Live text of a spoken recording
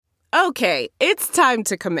Okay, it's time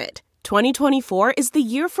to commit. 2024 is the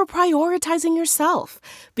year for prioritizing yourself.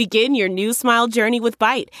 Begin your new smile journey with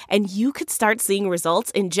Byte, and you could start seeing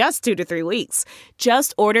results in just 2 to 3 weeks.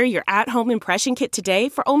 Just order your at-home impression kit today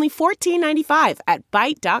for only $14.95 at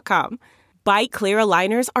Byte.com. Byte Clear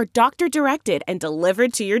aligners are doctor-directed and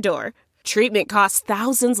delivered to your door. Treatment costs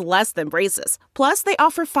thousands less than braces. Plus, they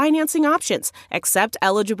offer financing options, accept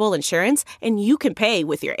eligible insurance, and you can pay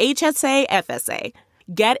with your HSA, FSA.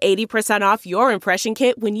 Get 80% off your impression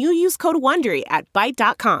kit when you use code WONDERY at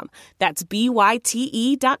Byte.com. That's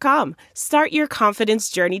BYTE.com. Start your confidence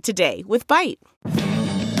journey today with Byte. Go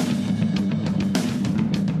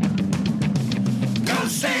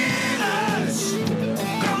Steelers!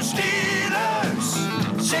 Go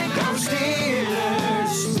Steelers! Say go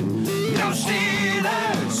Steelers! Go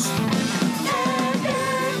Steelers! Yeah, yeah,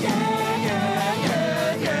 yeah, yeah,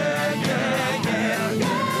 yeah, yeah, yeah, yeah, yeah,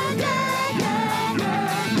 yeah.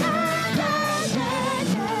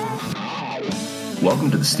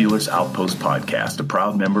 Welcome to the Steelers Outpost podcast, a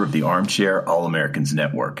proud member of the Armchair All-Americans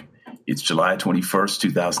Network. It's July 21st,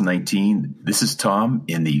 2019. This is Tom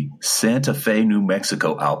in the Santa Fe, New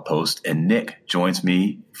Mexico Outpost, and Nick joins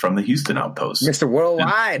me from the Houston Outpost. Mr.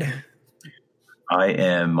 Worldwide. And I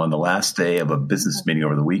am on the last day of a business meeting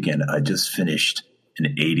over the weekend. I just finished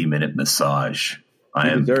an 80-minute massage. I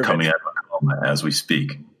am coming out of a coma as we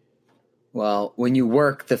speak. Well, when you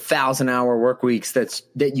work the 1,000-hour work weeks that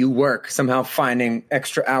you work, somehow finding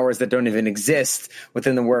extra hours that don't even exist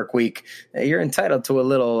within the work week, you're entitled to a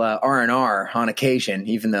little R&R on occasion,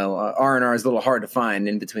 even though R&R is a little hard to find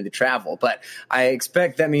in between the travel. But I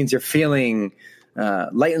expect that means you're feeling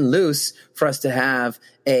light and loose for us to have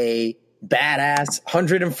a badass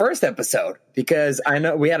 101st episode, because I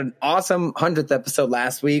know we had an awesome 100th episode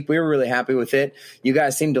last week. We were really happy with it. You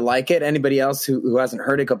guys seem to like it. Anybody else who hasn't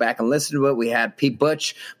heard it, go back and listen to it. We had Pete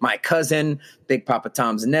Butch, my cousin, Big Papa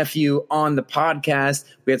Tom's nephew, on the podcast.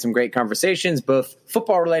 We had some great conversations, both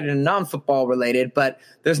football related and non-football related, but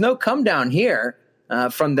there's no come down here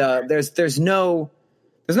from the there's no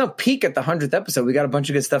peak at the 100th episode. We got a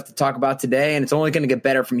bunch of good stuff to talk about today, and it's only going to get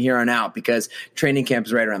better from here on out because training camp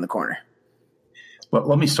is right around the corner. Well,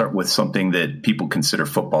 let me start with something that people consider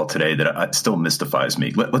football today that still mystifies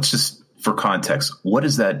me. Let's just, for context, what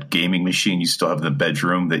is that gaming machine you still have in the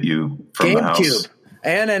bedroom that you from the house? GameCube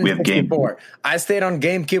and N64. I stayed on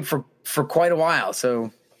GameCube for quite a while.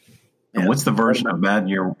 So, and what's the version of Madden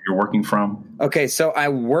you're working from? Okay, so I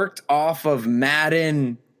worked off of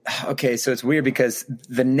Madden. Okay, so it's weird because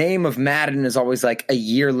the name of Madden is always like a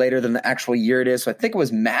year later than the actual year it is. So I think it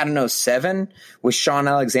was Madden 07 with Sean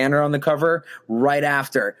Alexander on the cover right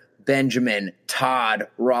after Benjamin Todd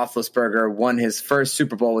Roethlisberger won his first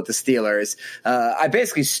Super Bowl with the Steelers. I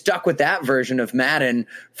basically stuck with that version of Madden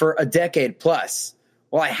for a decade plus.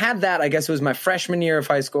 Well, I had that, I guess it was my freshman year of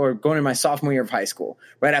high school or going into my sophomore year of high school,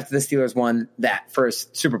 right after the Steelers won that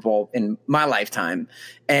first Super Bowl in my lifetime.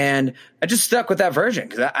 And I just stuck with that version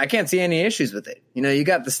because I can't see any issues with it. You know, you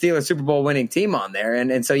got the Steelers Super Bowl winning team on there.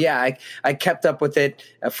 And so, yeah, I kept up with it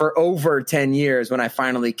for over 10 years when I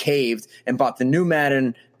finally caved and bought the new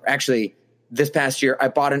Madden. Actually, this past year, I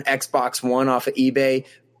bought an Xbox One off of eBay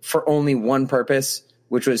for only one purpose,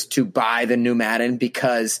 which was to buy the new Madden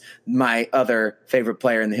because my other favorite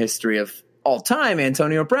player in the history of all time,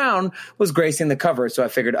 Antonio Brown, was gracing the cover. So I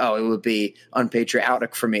figured, it would be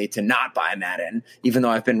unpatriotic for me to not buy Madden, even though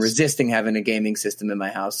I've been resisting having a gaming system in my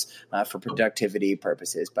house for productivity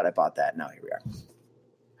purposes. But I bought that. Now here we are.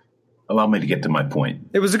 Allow me to get to my point.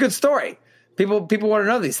 It was a good story. People want to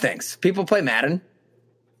know these things. People play Madden.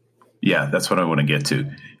 Yeah, that's what I want to get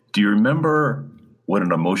to. Do you remember what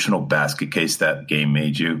an emotional basket case that game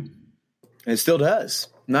made you? It still does.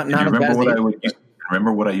 Not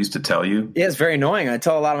remember what I used to tell you? Yeah, it's very annoying. I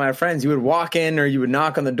tell a lot of my friends, you would walk in or you would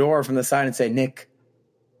knock on the door from the side and say, Nick,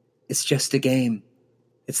 it's just a game.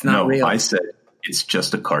 It's not real. I said, it's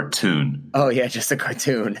just a cartoon. Oh, yeah, just a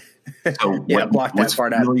cartoon. So yeah, block that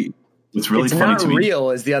part out. What's really it's funny not to me.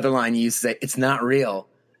 real is the other line you used to say. It's not real.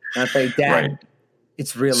 And I say, Dad, right.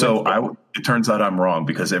 It's real. So it turns out I'm wrong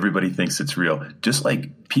because everybody thinks it's real. Just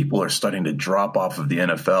like people are starting to drop off of the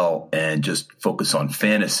NFL and just focus on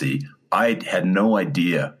fantasy. I had no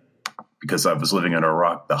idea, because I was living under a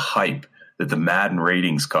rock, the hype that the Madden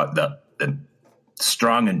ratings caught, the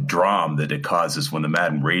strong and drum that it causes when the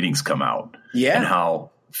Madden ratings come out. Yeah. And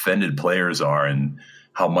how offended players are and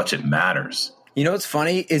how much it matters. You know what's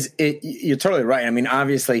funny is you're totally right. I mean,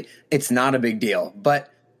 obviously it's not a big deal, but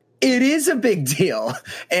it is a big deal.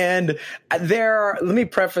 And let me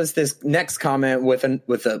preface this next comment with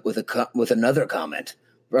another comment.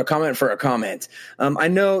 a comment for a comment. I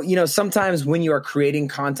know, sometimes when you are creating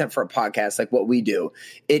content for a podcast, like what we do,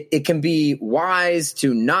 it can be wise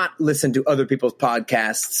to not listen to other people's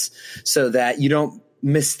podcasts so that you don't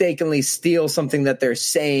mistakenly steal something that they're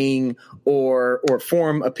saying or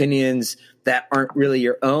form opinions that aren't really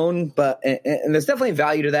your own. But and there's definitely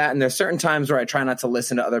value to that. And there's certain times where I try not to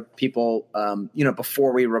listen to other people,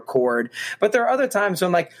 before we record. But there are other times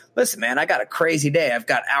when, like, listen, man, I got a crazy day. I've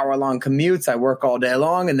got hour-long commutes. I work all day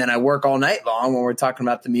long, and then I work all night long when we're talking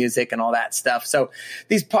about the music and all that stuff. So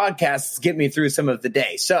these podcasts get me through some of the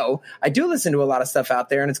day. So I do listen to a lot of stuff out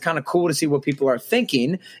there, and it's kind of cool to see what people are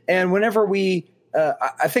thinking. And whenever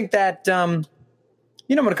I think that, when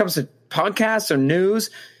it comes to podcasts or news,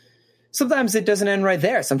 sometimes it doesn't end right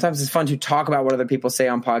there. Sometimes it's fun to talk about what other people say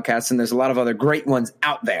on podcasts, and there's a lot of other great ones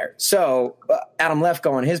out there. So Adam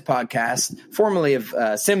Lefko on his podcast, formerly of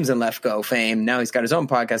Sims and Lefko fame, now he's got his own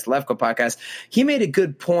podcast, the Lefko podcast. He made a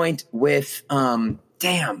good point with,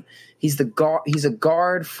 he's a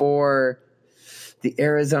guard for the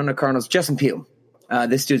Arizona Cardinals, Justin Pugh.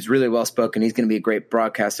 This dude's really well-spoken. He's going to be a great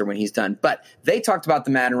broadcaster when he's done. But they talked about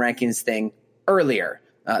the Madden rankings thing earlier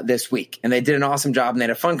this week, and they did an awesome job, and they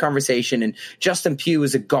had a fun conversation. And Justin Pugh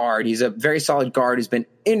is a guard. He's a very solid guard who's been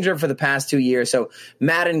injured for the past 2 years, so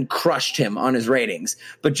Madden crushed him on his ratings.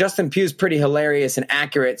 But Justin Pugh's pretty hilarious and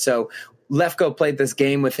accurate, so Lefko played this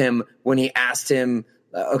game with him when he asked him,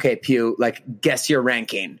 okay, Pugh, like, guess your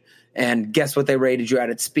ranking, and guess what they rated you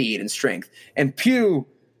at speed and strength. And Pugh,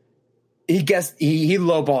 he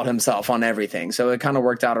lowballed himself on everything, so it kind of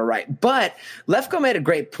worked out all right. But Lefko made a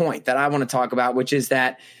great point that I want to talk about, which is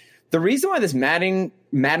that the reason why this Madden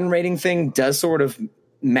rating thing does sort of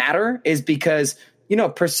matter is because,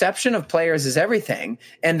 perception of players is everything,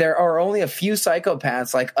 and there are only a few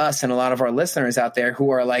psychopaths like us and a lot of our listeners out there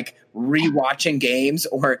who are like rewatching games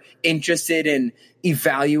or interested in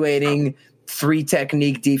evaluating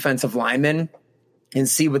 3-technique defensive linemen and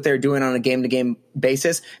see what they're doing on a game-to-game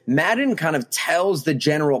basis. Madden kind of tells the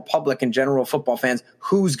general public and general football fans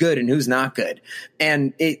who's good and who's not good.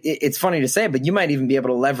 And it's funny to say, but you might even be able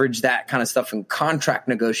to leverage that kind of stuff in contract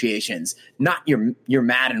negotiations, not your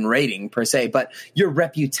Madden rating per se, but your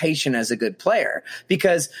reputation as a good player,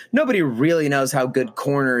 because nobody really knows how good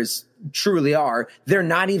corners truly are. They're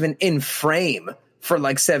not even in frame for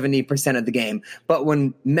like 70% of the game. But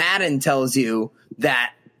when Madden tells you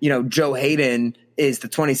that, Joe Hayden is the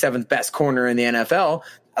 27th best corner in the NFL,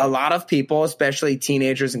 a lot of people, especially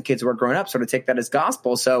teenagers and kids who are growing up, sort of take that as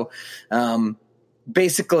gospel. So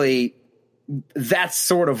basically, that's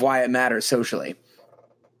sort of why it matters socially.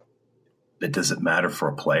 But does it matter for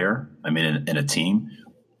a player? I mean, in a team?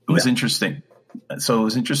 It was interesting. So it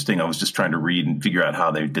was interesting. I was just trying to read and figure out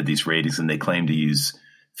how they did these ratings, and they claim to use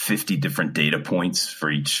 50 different data points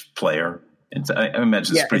for each player. And I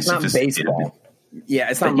imagine it's pretty sophisticated. Baseball. Yeah,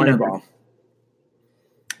 it's not Moneyball.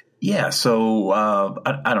 Yeah, so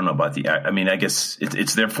I don't know about I guess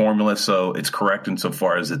it's their formula, so it's correct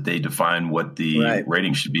insofar as that they define what the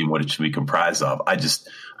rating should be and what it should be comprised of. I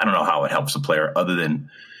don't know how it helps a player other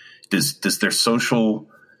than does their social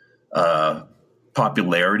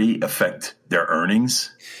popularity affect their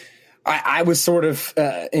earnings? I was sort of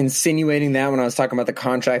insinuating that when I was talking about the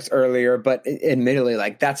contracts earlier, but admittedly,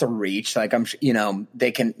 like, that's a reach. Like,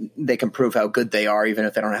 they can prove how good they are even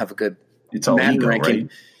if they don't have a good Madden ranking. Right?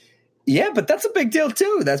 Yeah, but that's a big deal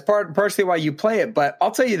too. That's partially why you play it. But I'll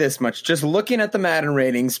tell you this much: just looking at the Madden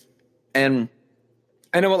ratings, and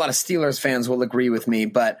I know a lot of Steelers fans will agree with me,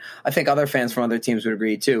 but I think other fans from other teams would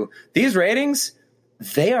agree too. These ratings,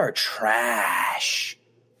 they are trash.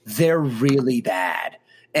 They're really bad.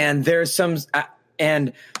 And there's some,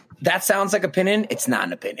 and that sounds like opinion. It's not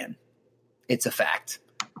an opinion. It's a fact.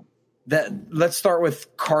 Let's start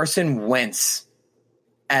with Carson Wentz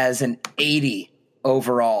as an 80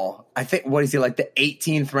 overall. I think, what is he, like the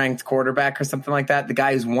 18th ranked quarterback or something like that? The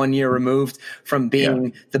guy who's 1 year removed from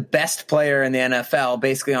being the best player in the NFL,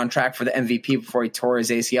 basically on track for the MVP before he tore his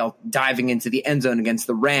ACL diving into the end zone against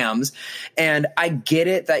the Rams. And I get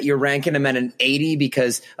it that you're ranking him at an 80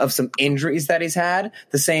 because of some injuries that he's had,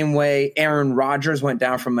 the same way Aaron Rodgers went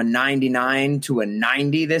down from a 99 to a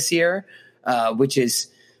 90 this year, which is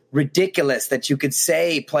ridiculous that you could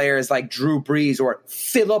say players like Drew Brees or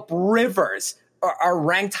Phillip Rivers are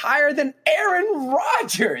ranked higher than Aaron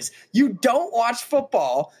Rodgers. You don't watch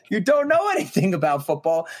football. You don't know anything about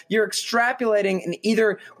football. You're extrapolating in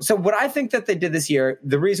either. So what I think that they did this year,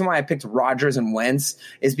 the reason why I picked Rodgers and Wentz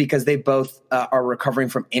is because they both are recovering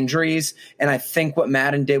from injuries. And I think what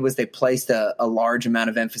Madden did was they placed a large amount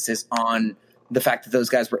of emphasis on the fact that those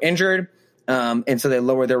guys were injured. And so they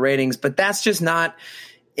lowered their ratings. But that's just not –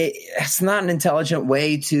 it's not an intelligent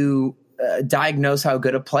way to diagnose how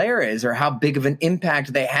good a player is or how big of an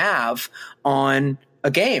impact they have on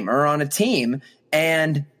a game or on a team.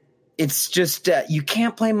 And it's just, you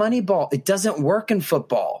can't play Moneyball. It doesn't work in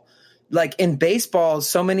football. Like in baseball,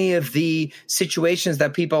 so many of the situations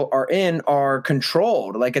that people are in are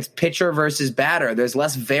controlled. Like it's pitcher versus batter. There's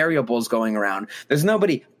less variables going around. There's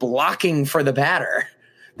nobody blocking for the batter.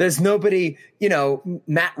 There's nobody,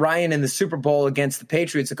 Matt Ryan in the Super Bowl against the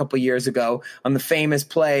Patriots a couple years ago on the famous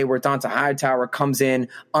play where Donta Hightower comes in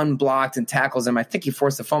unblocked and tackles him. I think he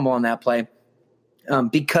forced a fumble on that play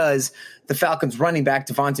because the Falcons running back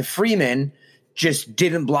Devonta Freeman just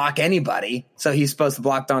didn't block anybody. So he's supposed to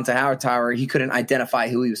block Donta Hightower. He couldn't identify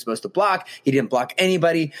who he was supposed to block. He didn't block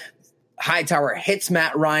anybody. Hightower hits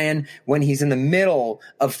Matt Ryan when he's in the middle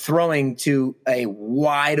of throwing to a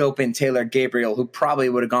wide open Taylor Gabriel, who probably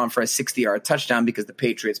would have gone for a 60-yard touchdown because the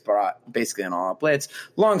Patriots brought basically an all-out blitz.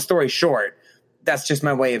 Long story short, that's just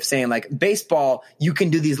my way of saying, like, baseball, you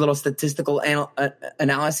can do these little statistical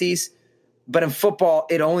analyses, but in football,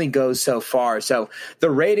 it only goes so far. So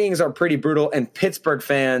the ratings are pretty brutal, and Pittsburgh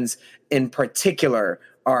fans in particular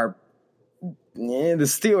are the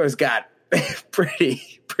Steelers got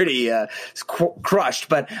pretty crushed,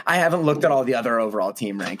 but I haven't looked at all the other overall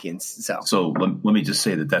team rankings. So let me just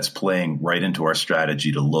say that's playing right into our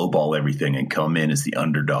strategy to lowball everything and come in as the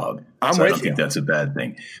underdog. I don't think that's a bad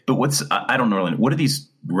thing. But I don't know, what do these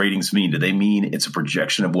ratings mean? Do they mean it's a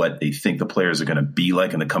projection of what they think the players are going to be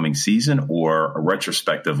like in the coming season, or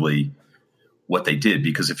retrospectively what they did?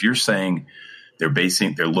 Because if you're saying they're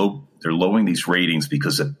lowering these ratings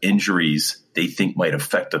because of injuries they think might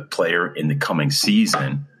affect a player in the coming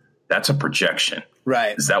season, that's a projection.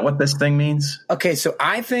 Right. Is that what this thing means? Okay, so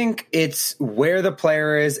I think it's where the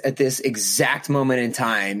player is at this exact moment in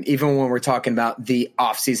time, even when we're talking about the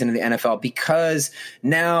offseason in the NFL, because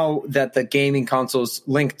now that the gaming consoles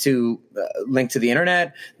link to the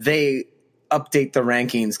internet, they update the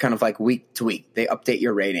rankings kind of like week to week. They update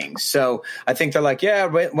your ratings. So I think they're like, yeah,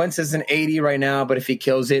 Wentz is an 80 right now, but if he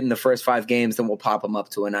kills it in the first 5 games, then we'll pop him up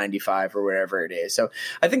to a 95 or wherever it is. So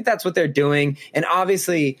I think that's what they're doing. And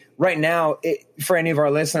obviously right now, for any of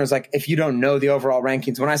our listeners, like if you don't know the overall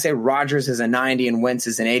rankings, when I say Rodgers is a 90 and Wentz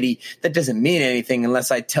is an 80, that doesn't mean anything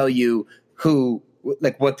unless I tell you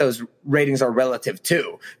what those ratings are relative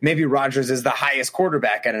to. Maybe Rodgers is the highest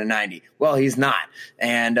quarterback at a 90. Well, he's not.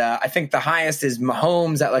 And I think the highest is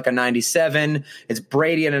Mahomes at like a 97. It's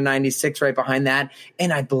Brady at a 96 right behind that.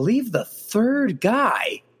 And I believe the third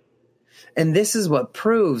guy, and this is what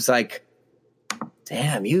proves, like,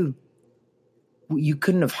 damn, you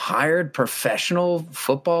couldn't have hired professional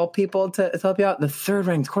football people to help you out. The third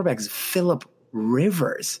ranked quarterback is Phillip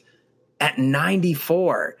Rivers at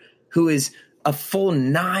 94, who is a full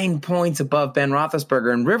 9 points above Ben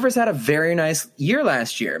Roethlisberger. And Rivers had a very nice year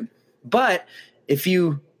last year. But if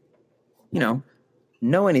you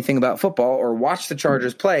know anything about football or watch the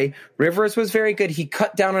Chargers play, Rivers was very good. He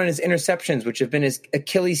cut down on his interceptions, which have been his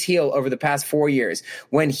Achilles heel over the past 4 years,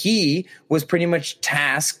 when he was pretty much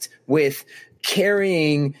tasked with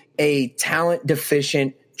carrying a talent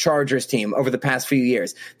deficient Chargers team over the past few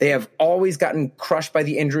years. They have always gotten crushed by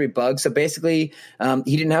the injury bug. So basically,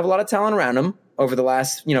 he didn't have a lot of talent around him over the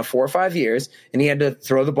last 4 or 5 years, and he had to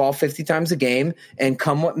throw the ball 50 times a game and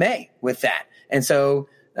come what may with that. And so,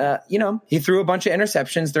 he threw a bunch of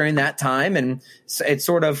interceptions during that time, and it's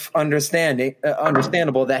sort of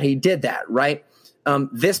understandable that he did that, right?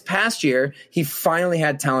 This past year, he finally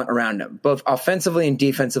had talent around him, both offensively and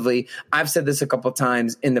defensively. I've said this a couple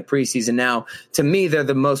times in the preseason now. To me, they're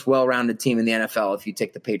the most well-rounded team in the NFL if you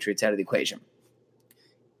take the Patriots out of the equation.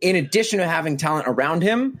 In addition to having talent around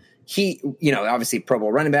him, he, obviously Pro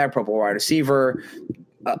Bowl running back, Pro Bowl wide receiver,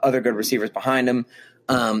 other good receivers behind him.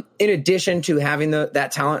 In addition to having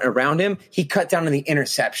that talent around him, he cut down on the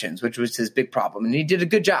interceptions, which was his big problem, and he did a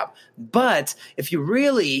good job. But if you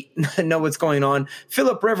really know what's going on,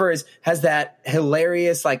 Phillip Rivers has that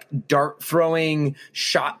hilarious, like, dart throwing,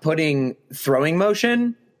 shot putting throwing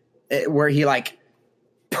motion where he like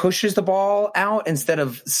pushes the ball out instead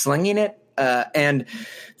of slinging it. And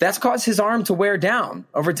that's caused his arm to wear down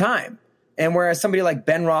over time. And whereas somebody like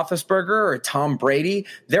Ben Roethlisberger or Tom Brady,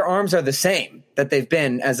 their arms are the same that they've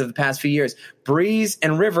been as of the past few years. Breeze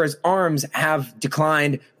and Rivers' arms have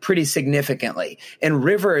declined pretty significantly. And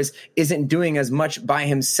Rivers isn't doing as much by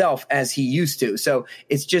himself as he used to. So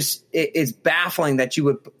it's baffling that you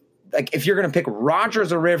would, like, if you're going to pick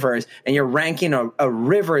Rodgers or Rivers and you're ranking a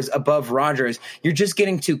Rivers above Rodgers, you're just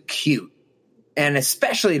getting too cute. And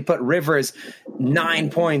especially to put Rivers 9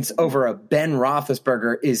 points over a Ben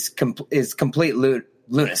Roethlisberger is complete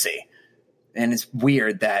lunacy. And it's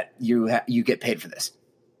weird that you get paid for this.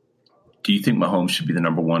 Do you think Mahomes should be the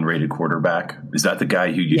number 1 rated quarterback? Is that the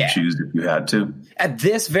guy who you'd choose if you had to? At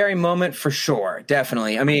this very moment, for sure.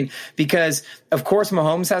 Definitely. I mean, because of course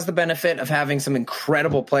Mahomes has the benefit of having some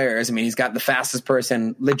incredible players. I mean, he's got the fastest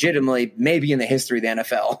person legitimately maybe in the history of the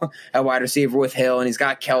NFL at wide receiver with Hill, and he's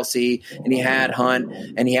got Kelsey, and he had Hunt,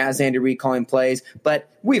 and he has Andy Reid calling plays.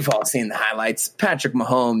 But we've all seen the highlights. Patrick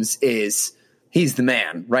Mahomes he's the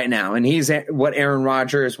man right now, and he's what Aaron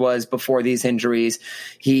Rodgers was before these injuries.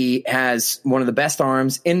 He has one of the best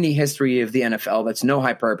arms in the history of the NFL. That's no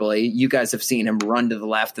hyperbole. You guys have seen him run to the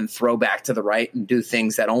left and throw back to the right and do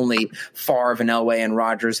things that only Favre and Elway and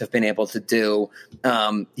Rodgers have been able to do.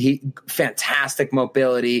 Fantastic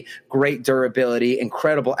mobility, great durability,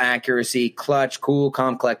 incredible accuracy, clutch, cool,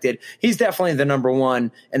 calm, collected. He's definitely the number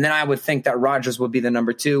 1, and then I would think that Rodgers would be the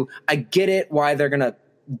number 2. I get it why they're going to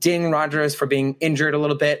ding Rodgers for being injured a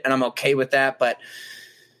little bit, and I'm okay with that, but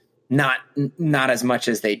not as much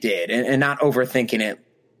as they did, and not overthinking it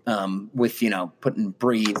with putting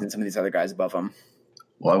Breeze and some of these other guys above him.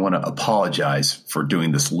 Well, I want to apologize for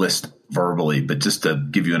doing this list verbally, but just to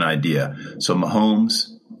give you an idea. So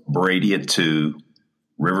Mahomes, Brady at 2,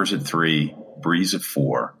 Rivers at 3, Breeze at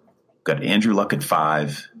 4, got Andrew Luck at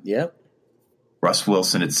 5. Yep. Russ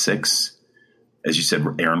Wilson at 6. As you said,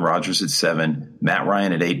 Aaron Rodgers at 7, Matt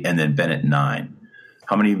Ryan at 8, and then Ben at 9.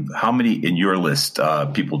 How many in your list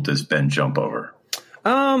people does Ben jump over?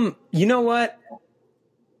 You know what?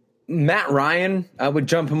 Matt Ryan, I would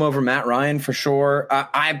jump him over Matt Ryan for sure.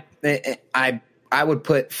 I would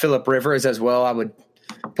put Phillip Rivers as well. I would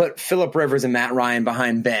put Phillip Rivers and Matt Ryan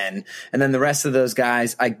behind Ben, and then the rest of those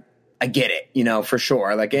guys, I get it, for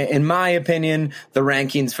sure. Like in my opinion, the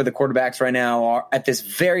rankings for the quarterbacks right now are at this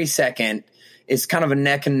very second. It's kind of a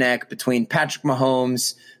neck and neck between Patrick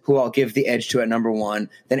Mahomes, who I'll give the edge to at number 1,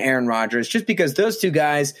 then Aaron Rodgers, just because those two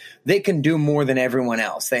guys, they can do more than everyone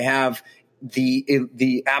else. They have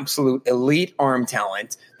the absolute elite arm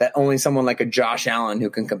talent that only someone like a Josh Allen who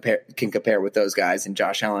can compare with those guys. And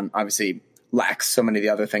Josh Allen obviously lacks so many of the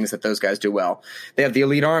other things that those guys do well. They have the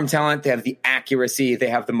elite arm talent. They have the accuracy. They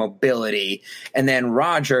have the mobility. And then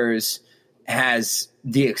Rodgers has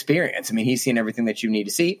the experience. I mean, he's seen everything that you need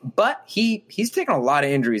to see, but he's taken a lot of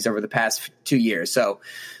injuries over the past 2 years. So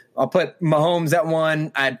I'll put Mahomes at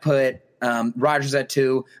 1. I'd put Rodgers at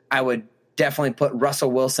 2. I would definitely put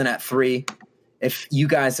Russell Wilson at 3. If you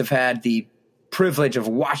guys have had the privilege of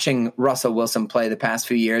watching Russell Wilson play the past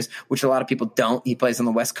few years, which a lot of people don't, he plays on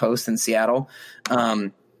the West Coast in Seattle.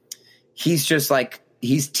 He's just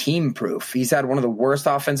he's team proof. He's had one of the worst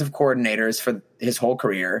offensive coordinators for his whole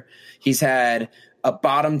career. He's had a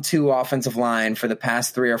bottom 2 offensive line for the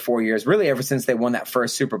past 3 or 4 years, really ever since they won that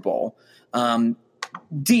first Super Bowl.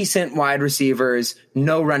 Decent wide receivers,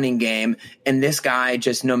 no running game. And this guy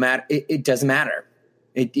just it doesn't matter.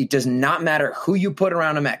 It does not matter who you put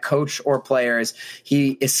around him at coach or players.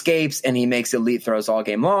 He escapes and he makes elite throws all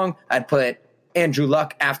game long. I'd put Andrew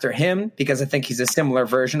Luck after him because I think he's a similar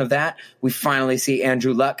version of that. We finally see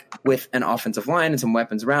Andrew Luck with an offensive line and some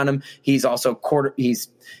weapons around him. He's also he's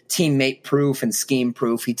teammate proof and scheme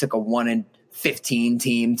proof. He took a 1-15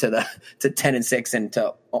 team to 10-6 and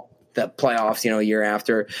to the playoffs, a year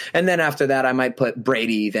after. And then after that, I might put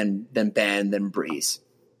Brady, then Ben, then Breeze,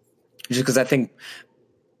 just because I think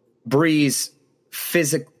Breeze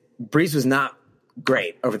was not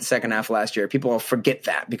great over the second half of last year. People will forget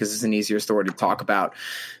that because it's an easier story to talk about,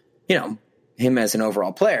 him as an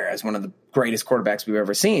overall player, as one of the greatest quarterbacks we've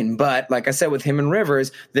ever seen. But like I said, with him and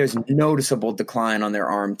Rivers, there's noticeable decline on their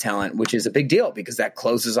arm talent, which is a big deal because that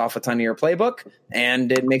closes off a ton of your playbook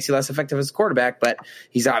and it makes you less effective as a quarterback. But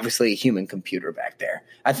he's obviously a human computer back there.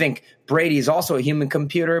 I think Brady is also a human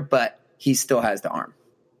computer, but he still has the arm.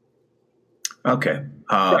 Okay.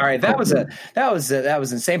 All right. That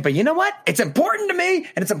was insane. But you know what? It's important to me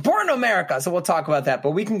and it's important to America. So we'll talk about that,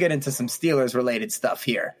 but we can get into some Steelers related stuff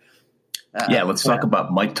here. Let's talk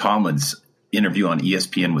about Mike Tomlin's interview on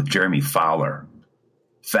ESPN with Jeremy Fowler.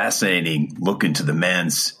 Fascinating look into the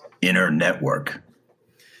man's inner network.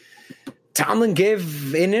 Tomlin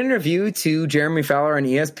gave an interview to Jeremy Fowler on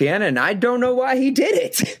ESPN, and I don't know why he did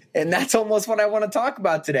it. And that's almost what I want to talk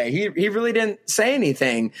about today. He really didn't say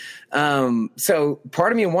anything. So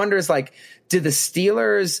part of me wonders, did the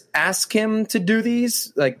Steelers ask him to do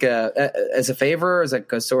these as a favor, as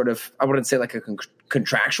a sort of, I wouldn't say a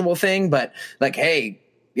contractual thing, but hey,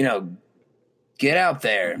 get out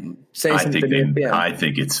there and say something. I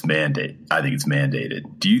think it's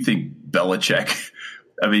mandated. Do you think Belichick?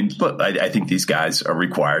 I mean, look, I think these guys are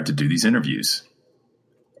required to do these interviews,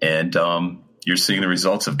 and you're seeing the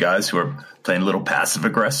results of guys who are playing a little passive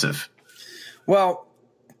aggressive. Well,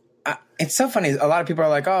 it's so funny. A lot of people are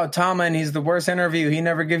like, "Oh, Tomlin, he's the worst interview. He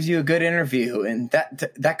never gives you a good interview," and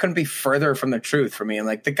that couldn't be further from the truth for me. And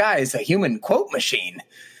like, the guy is a human quote machine.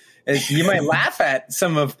 You might laugh at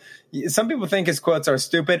some people think his quotes are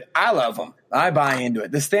stupid. I love them. I buy into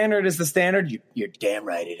it. The standard is the standard. You're damn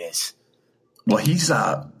right it is. Well, he's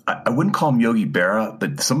I wouldn't call him Yogi Berra,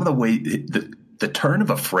 but some of the way the turn of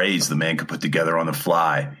a phrase the man could put together on the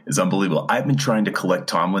fly is unbelievable. I've been trying to collect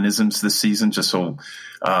Tomlinisms this season just so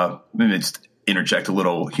maybe just interject a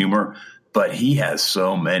little humor, but he has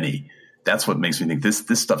so many. That's what makes me think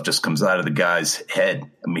this stuff just comes out of the guy's head.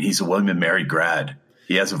 I mean, he's a William & Mary grad.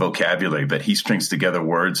 He has a vocabulary, but he strings together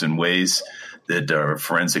words in ways that are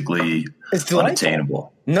forensically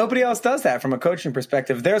unattainable. Nobody else does that from a coaching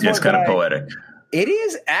perspective. It's kind of poetic. It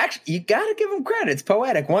is actually, you got to give him credit. It's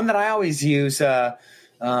poetic. One that I always use,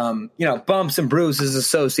 bumps and bruises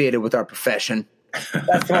associated with our profession.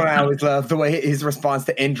 That's the one I always love, the way his response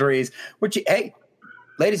to injuries, which, hey,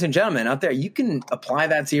 ladies and gentlemen out there, you can apply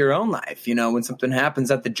that to your own life. When something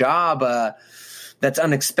happens at the job, that's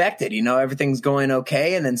unexpected. Everything's going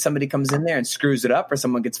okay, and then somebody comes in there and screws it up, or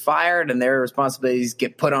someone gets fired and their responsibilities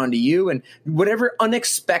get put onto you. And whatever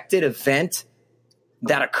unexpected event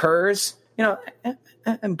that occurs,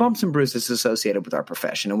 and bumps and bruises associated with our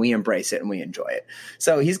profession, and we embrace it and we enjoy it.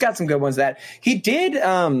 So he's got some good ones. That he did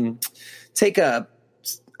take I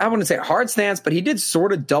wouldn't say a hard stance, but he did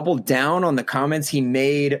sort of double down on the comments he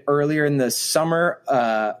made earlier in the summer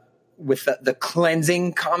with the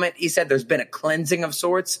cleansing comment. He said there's been a cleansing of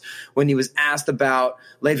sorts when he was asked about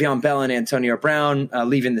Le'Veon Bell and Antonio Brown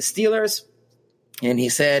leaving the Steelers. And he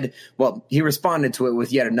said, well, he responded to it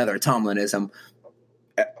with yet another Tomlinism.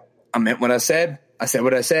 I meant what I said. I said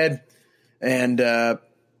what I said. And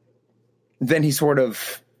then he sort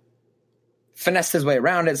of finessed his way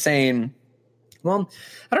around it, saying, well,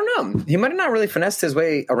 I don't know. He might have not really finessed his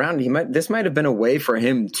way around it. This might have been a way for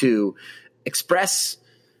him to express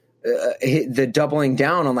the doubling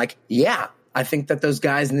down on, like, yeah, I think that those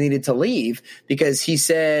guys needed to leave, because he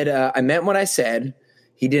said, I meant what I said.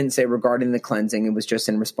 He didn't say regarding the cleansing. It was just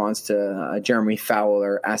in response to Jeremy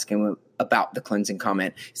Fowler asking him about the cleansing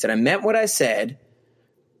comment. He said, I meant what I said.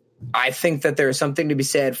 I think that there's something to be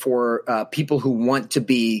said for people who want to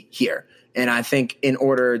be here. And I think in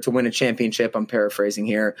order to win a championship, I'm paraphrasing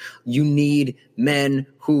here, you need men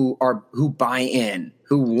who buy in,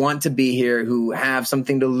 who want to be here, who have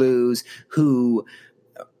something to lose, who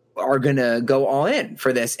are going to go all in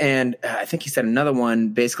for this. And I think he said another one,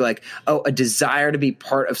 basically like, a desire to be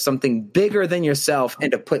part of something bigger than yourself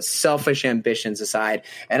and to put selfish ambitions aside.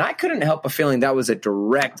 And I couldn't help but feeling that was a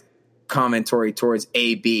direct commentary towards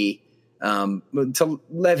AB, to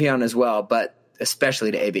Le'Veon as well, but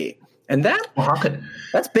especially to AB. And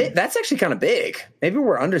that's big. That's actually kind of big. Maybe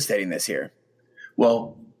we're understating this here.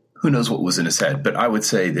 Well, who knows what was in his head, but I would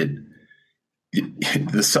say that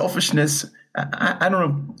the selfishness, I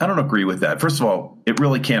don't agree with that. First of all, it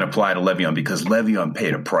really can't apply to Le'Veon because Le'Veon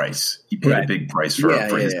paid a price. He paid a big price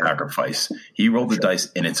for his sacrifice. He rolled the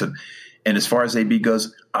dice, and and as far as AB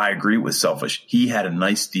goes, I agree with selfish. He had a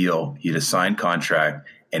nice deal. He had a signed contract,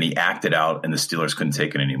 and he acted out, and the Steelers couldn't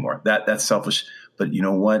take it anymore. That's selfish. But you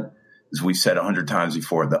know what? As we've said 100 times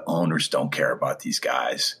before, the owners don't care about these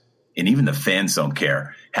guys. And even the fans don't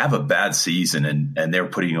care. Have a bad season, and they're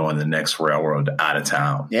putting you on the next railroad out of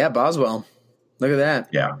town. Yeah, Boswell. Look at that.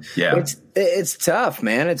 Yeah. It's tough,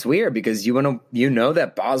 man. It's weird because you know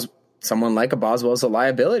that someone like a Boswell is a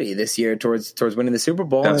liability this year towards winning the Super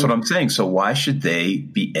Bowl. That's what I'm saying. So why should they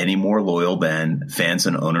be any more loyal than fans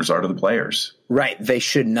and owners are to the players? Right. They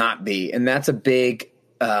should not be. And that's a big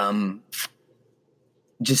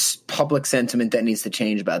just public sentiment that needs to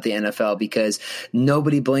change about the NFL, because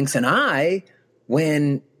nobody blinks an eye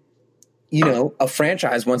when a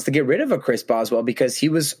franchise wants to get rid of a Chris Boswell because he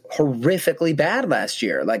was horrifically bad last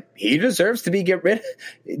year. Like, he deserves to be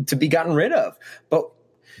gotten rid of.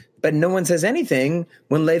 But no one says anything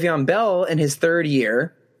when Le'Veon Bell in his third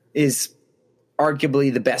year is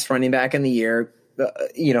arguably the best running back in the year, in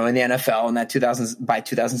the NFL in that by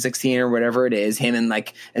 2016 or whatever it is, him and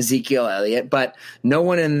like Ezekiel Elliott. But no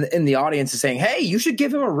one in the audience is saying, hey, you should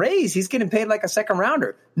give him a raise. He's getting paid like a second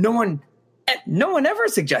rounder. No one ever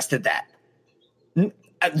suggested that.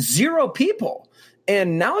 Zero people.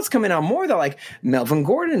 And now it's coming out more that like Melvin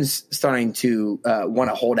Gordon's starting to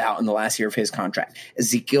want to hold out in the last year of his contract.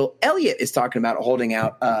 Ezekiel Elliott is talking about holding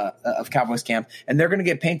out of Cowboys camp, and they're going to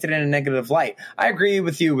get painted in a negative light. I agree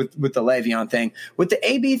with you with the Le'Veon thing. With the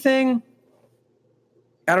AB thing,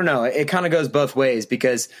 I don't know. It kind of goes both ways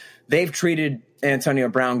because they've treated Antonio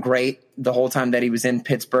Brown great the whole time that he was in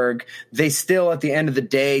Pittsburgh. They still, at the end of the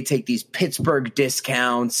day, take these Pittsburgh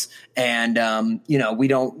discounts and, we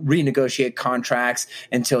don't renegotiate contracts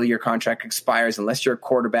until your contract expires unless you're a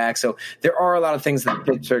quarterback. So there are a lot of things that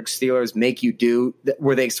the Pittsburgh Steelers make you do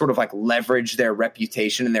where they sort of like leverage their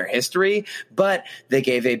reputation and their history, but they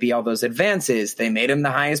gave AB all those advances. They made him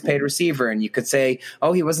the highest paid receiver. And you could say,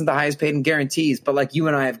 oh, he wasn't the highest paid in guarantees. But like you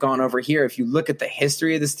and I have gone over here, if you look at the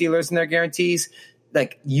history of the Steelers and their guarantees,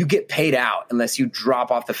 like you get paid out unless you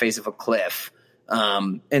drop off the face of a cliff.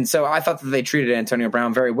 And so I thought that they treated Antonio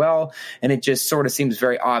Brown very well. And it just sort of seems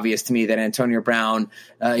very obvious to me that Antonio Brown,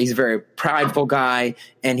 he's a very prideful guy,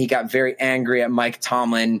 and he got very angry at Mike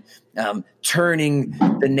Tomlin, turning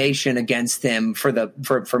the nation against him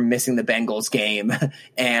for missing the Bengals game.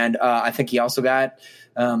 And I think he also got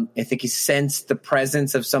I think he sensed the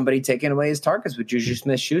presence of somebody taking away his targets with Juju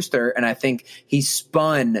Smith-Schuster, and I think he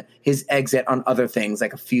spun his exit on other things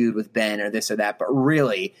like a feud with Ben or this or that. But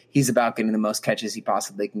really, he's about getting the most catches he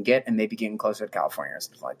possibly can get and maybe getting closer to California or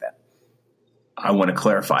something like that. I want to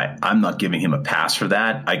clarify. I'm not giving him a pass for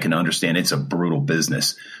that. I can understand it's a brutal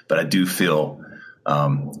business, but I do feel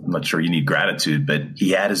I'm not sure you need gratitude, but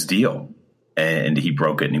he had his deal and he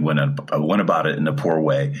broke it and he went about it in a poor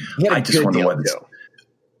way. I just wonder why this.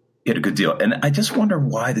 He had a good deal. And I just wonder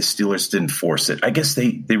why the Steelers didn't force it. I guess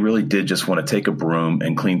they really did just want to take a broom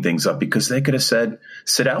and clean things up, because they could have said,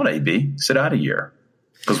 sit out, AB, sit out a year.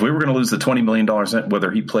 Because we were going to lose the $20 million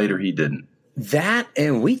whether he played or he didn't. That,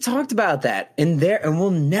 and we talked about that and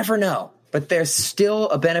we'll never know. But there's still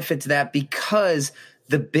a benefit to that, because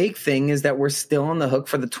the big thing is that we're still on the hook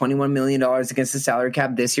for the $21 million against the salary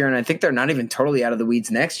cap this year. And I think they're not even totally out of the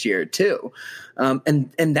weeds next year too.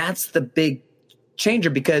 And that's the big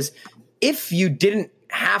changer, because if you didn't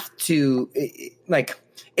have to,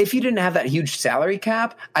 if you didn't have that huge salary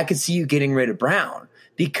cap, I could see you getting rid of Brown,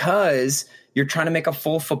 because you're trying to make a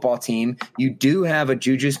full football team. You do have a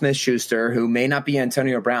Juju Smith-Schuster who may not be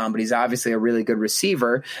Antonio Brown, but he's obviously a really good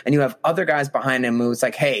receiver. And you have other guys behind him who it's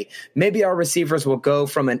like, hey, maybe our receivers will go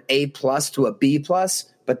from an A+ to a B+,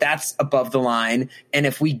 but that's above the line. And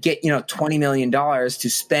if we get, $20 million to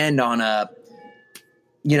spend on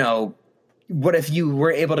what if you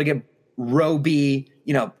were able to get Roby,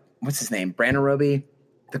 what's his name? Brandon Roby,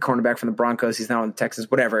 the cornerback from the Broncos. He's now in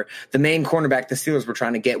Texas, whatever. The main cornerback the Steelers were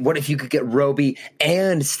trying to get. What if you could get Roby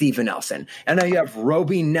and Steven Nelson? And now you have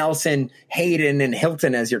Roby, Nelson, Hayden, and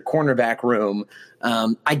Hilton as your cornerback room.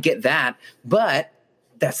 I get that, but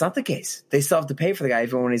that's not the case. They still have to pay for the guy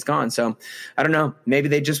even when he's gone. So I don't know. Maybe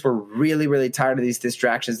they just were really, really tired of these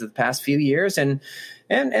distractions of the past few years. And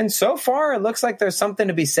so far, it looks like there's something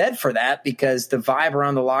to be said for that, because the vibe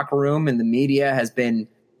around the locker room and the media has been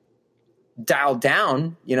dialed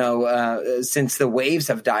down, since the waves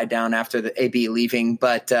have died down after the AB leaving.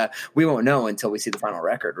 But we won't know until we see the final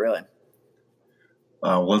record, really.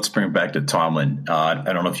 Let's bring it back to Tomlin. I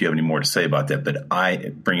don't know if you have any more to say about that, but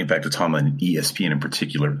I bring it back to Tomlin and ESPN in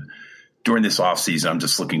particular. During this offseason, I'm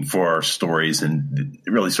just looking for stories, and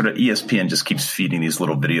really sort of ESPN just keeps feeding these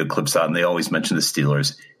little video clips out, and they always mention the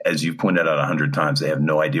Steelers. As you've pointed out 100 times, they have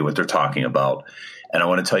no idea what they're talking about. And I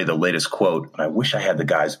want to tell you the latest quote. I wish I had the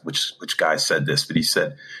guys, which guy said this, but he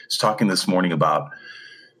was talking this morning about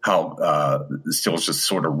how the Steelers just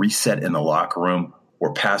sort of reset in the locker room.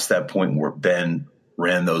 We're past that point where Ben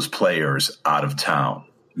ran those players out of town,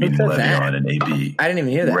 meaning Le'Veon and AB. I didn't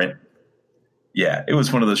even hear that. Yeah, it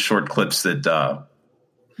was one of those short clips that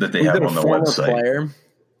they have on the website. Player?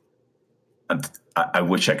 I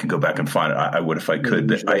wish I could go back and find it. I would if I could.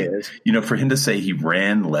 But for him to say he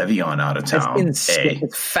ran Le'Veon out of town, it's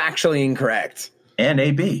factually incorrect. And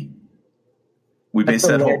AB. We based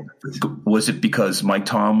that whole – was it because Mike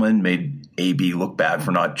Tomlin made AB look bad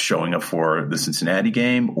for not showing up for the Cincinnati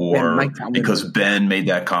game, or because Ben made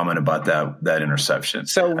that comment about that interception?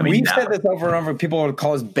 So we've said this over and over. People would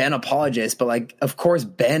call us Ben apologists, but of course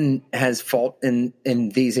Ben has fault in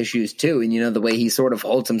these issues too. And the way he sort of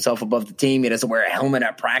holds himself above the team. He doesn't wear a helmet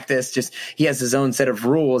at practice. Just he has his own set of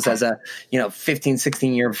rules as a 15,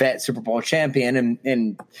 16-year vet Super Bowl champion,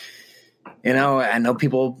 and I know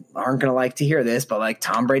people aren't going to like to hear this, but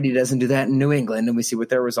Tom Brady doesn't do that in New England, and we see what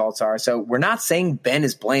their results are. So we're not saying Ben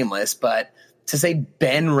is blameless, but to say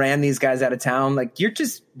Ben ran these guys out of town,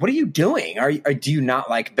 what are you doing? Do you not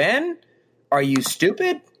like Ben? Are you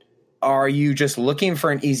stupid? Are you just looking for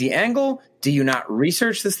an easy angle? Do you not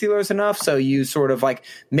research the Steelers enough? So you sort of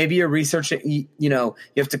maybe you're researching, you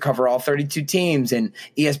have to cover all 32 teams, and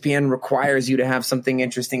ESPN requires you to have something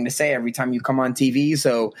interesting to say every time you come on TV.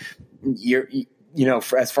 So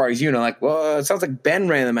as far as like, well, it sounds like Ben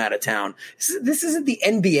ran them out of town. This isn't the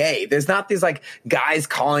NBA. There's not these like guys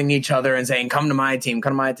calling each other and saying, come to my team,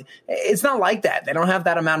 come to my team. It's not like that. They don't have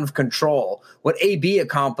that amount of control. What AB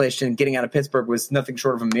accomplished in getting out of Pittsburgh was nothing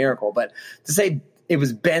short of a miracle. But to say it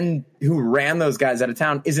was Ben who ran those guys out of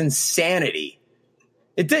town is insanity.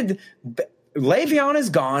 It did. Le'Veon is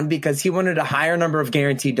gone because he wanted a higher number of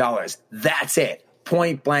guaranteed dollars. That's it.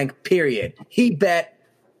 Point blank, period. He bet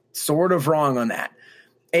sort of wrong on that.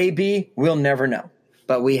 AB, we'll never know.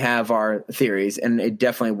 But we have our theories, and it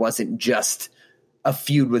definitely wasn't just a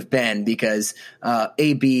feud with Ben because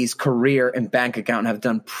AB's career and bank account have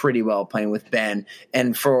done pretty well playing with Ben.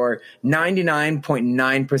 And for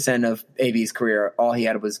 99.9% of AB's career, all he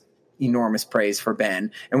had was enormous praise for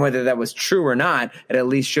Ben. And whether that was true or not, it at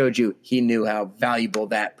least showed you he knew how valuable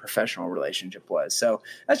that professional relationship was. So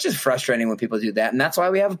that's just frustrating when people do that. And that's why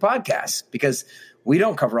we have a podcast, because we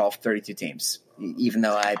don't cover all 32 teams, even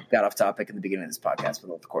though I got off topic in the beginning of this podcast with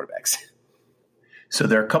all the quarterbacks. So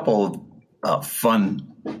there are a couple of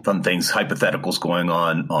fun things, hypotheticals going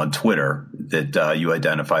on Twitter that you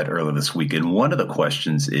identified earlier this week. And one of the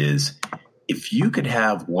questions is, if you could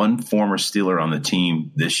have one former Steeler on the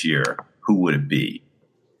team this year, who would it be?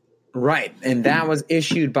 Right. And that was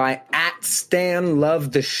issued by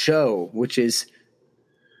 @StanLoveTheShow, which is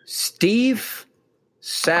Steve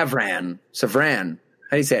Savran. How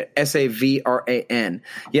do you say it? Savran.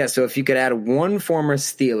 Yeah, so if you could add one former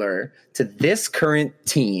Steeler to this current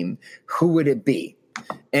team, who would it be?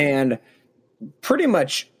 And pretty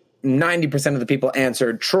much 90% of the people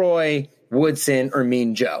answered Troy, Woodson, or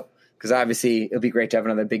Mean Joe. Because obviously it'll be great to have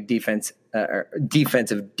another big defensive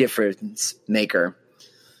difference maker.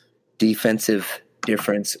 Defensive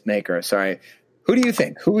difference maker. Sorry. Who do you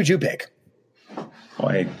think? Who would you pick?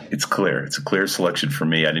 Well, it's clear. It's a clear selection for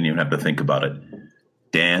me. I didn't even have to think about it.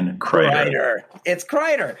 Dan Kreider. It's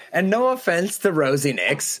Kreider. And no offense to Rosie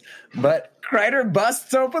Nix, but Kreider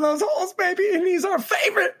busts open those holes, baby, and he's our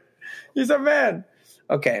favorite. He's our man.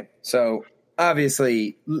 Okay, so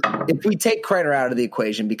obviously, if we take Kreider out of the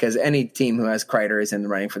equation, because any team who has Kreider is in the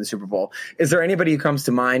running for the Super Bowl, is there anybody who comes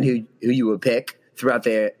to mind who you would pick throughout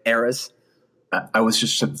the eras? I was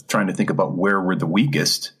just trying to think about where we're the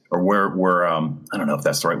weakest, or where I don't know if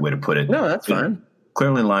that's the right way to put it. No, that's fine.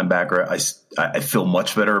 Clearly, linebacker, I feel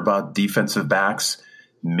much better about defensive backs.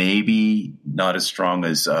 Maybe not as strong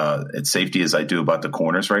as at safety as I do about the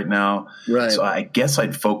corners right now. Right. So I guess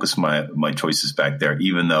I'd focus my choices back there,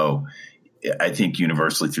 even though I think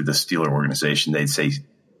universally through the Steeler organization, they'd say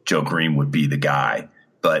Joe Green would be the guy.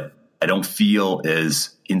 But I don't feel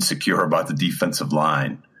as insecure about the defensive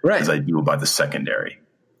line as I do about the secondary.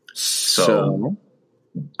 So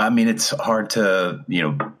I mean, it's hard to,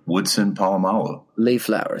 Woodson, Polamalu. Lee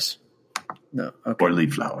Flowers. No. Okay. Or Lee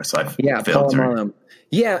Flowers. Polamalu.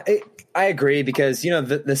 Yeah, I agree because,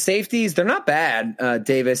 the safeties, they're not bad,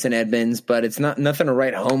 Davis and Edmonds, but it's nothing to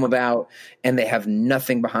write home about, and they have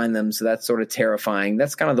nothing behind them, so that's sort of terrifying.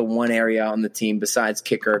 That's kind of the one area on the team besides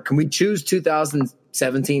kicker. Can we choose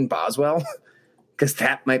 2017 Boswell? Because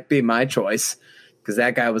that might be my choice, because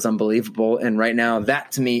that guy was unbelievable, and right now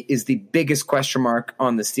that, to me, is the biggest question mark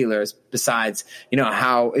on the Steelers besides,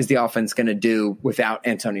 how is the offense going to do without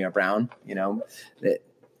Antonio Brown?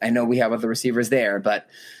 I know we have other receivers there, but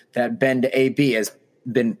that bend to AB has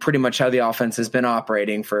been pretty much how the offense has been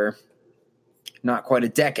operating for not quite a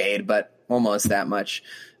decade, but almost that much.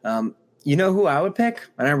 You know who I would pick?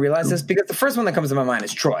 And I realize this because the first one that comes to my mind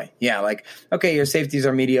is Troy. Yeah, okay, your safeties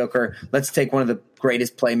are mediocre. Let's take one of the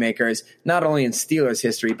greatest playmakers, not only in Steelers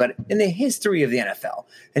history, but in the history of the NFL.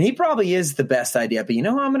 And he probably is the best idea. But you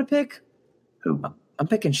know who I'm going to pick? Who? I'm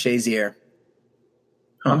picking Shazier.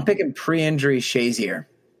 Huh. I'm picking pre-injury Shazier.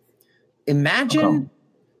 Imagine,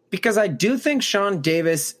 because I do think Sean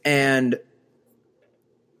Davis and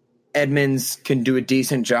Edmonds can do a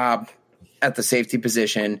decent job at the safety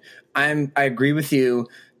position. I agree with you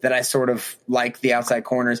that I sort of like the outside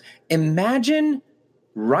corners. Imagine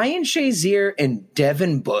Ryan Shazier and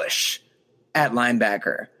Devin Bush at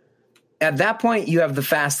linebacker. At that point, you have the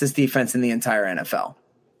fastest defense in the entire NFL.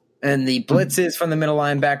 And the blitzes from the middle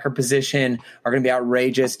linebacker position are going to be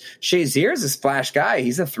outrageous. Shazier is a splash guy.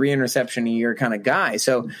 He's a 3-interception-a-year kind of guy.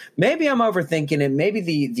 So maybe I'm overthinking it. Maybe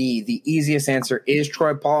the easiest answer is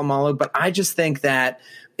Troy Polamalu. But I just think that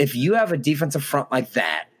if you have a defensive front like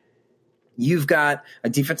that, you've got a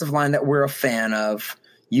defensive line that we're a fan of.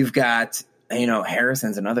 You've got,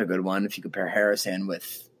 Harrison's another good one. If you compare Harrison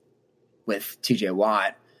with TJ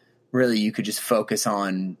Watt, really you could just focus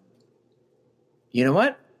on, you know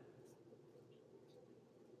what?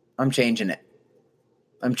 I'm changing it.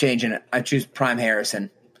 I choose Prime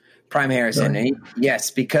Harrison. Prime Harrison. Yes,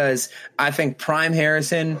 because I think Prime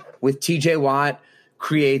Harrison with TJ Watt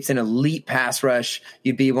creates an elite pass rush.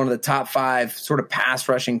 You'd be one of the top 5 sort of pass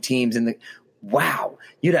rushing teams in the – wow.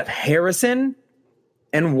 You'd have Harrison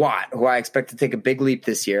and Watt, who I expect to take a big leap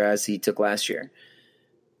this year as he took last year.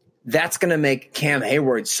 That's going to make Cam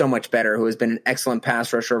Hayward so much better, who has been an excellent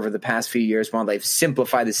pass rusher over the past few years while they've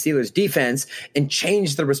simplified the Steelers' defense and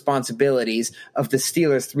changed the responsibilities of the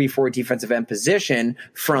Steelers' 3-4 defensive end position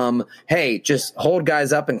from, hey, just hold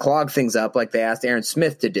guys up and clog things up like they asked Aaron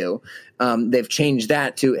Smith to do. They've changed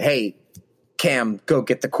that to, hey, Cam, go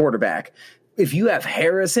get the quarterback. If you have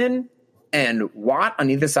Harrison and Watt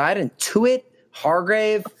on either side and Tuitt,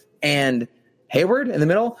 Hargrave, and Hayward in the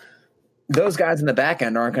middle, those guys in the back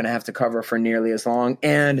end aren't going to have to cover for nearly as long.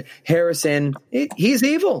 And Harrison, he's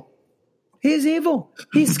evil. He's evil.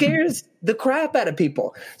 He scares the crap out of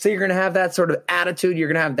people. So you're going to have that sort of attitude. You're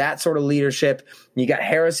going to have that sort of leadership. You got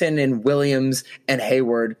Harrison and Williams and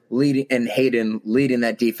Hayward leading, and Hayden leading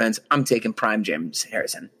that defense. I'm taking prime James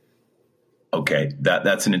Harrison. Okay,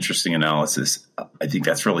 that's an interesting analysis. I think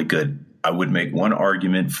that's really good. I would make one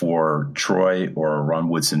argument for Troy or Ron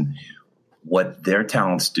Woodson. What their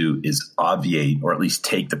talents do is obviate or at least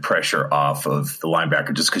take the pressure off of the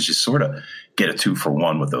linebacker, just because you sort of get a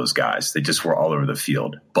 2-for-1 with those guys. They just were all over the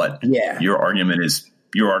field. But your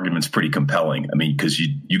argument's pretty compelling. I mean, because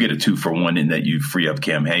you get a 2-for-1 in that you free up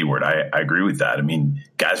Cam Hayward. I agree with that. I mean,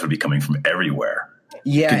 guys would be coming from everywhere.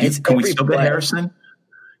 Yeah, can we still get Harrison?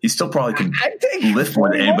 He still probably can lift more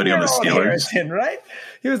than anybody on the Steelers. Harrison, right?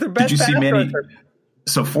 He was their best. Did you see Manny?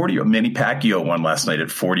 So Manny Pacquiao won last night at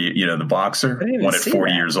 40. You know, the boxer won at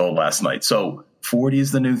 40 years old last night. So 40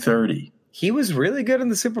 is the new 30. He was really good in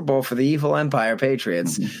the Super Bowl for the Evil Empire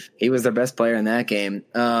Patriots. Mm-hmm. He was their best player in that game.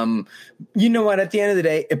 You know what? At the end of the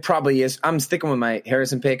day, it probably is. I'm sticking with my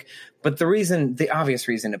Harrison pick. But the obvious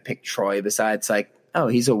reason to pick Troy, besides like, oh,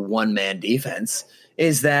 he's a one-man defense,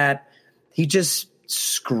 is that he just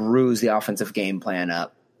screws the offensive game plan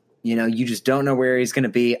up. You know, you just don't know where he's going to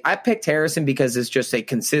be. I picked Harrison because it's just a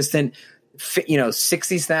consistent,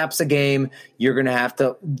 60 snaps a game. You're going to have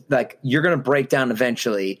to, you're going to break down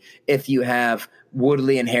eventually if you have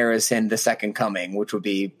Woodley and Harrison, the second coming, which would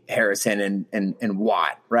be Harrison and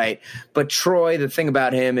Watt, right? But Troy, the thing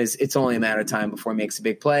about him is it's only a matter of time before he makes a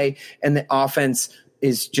big play, and the offense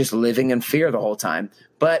is just living in fear the whole time.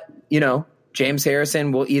 But, James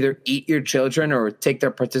Harrison will either eat your children or take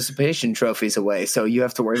their participation trophies away. So you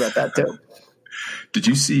have to worry about that too. Did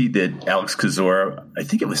you see that Alex Kozora, I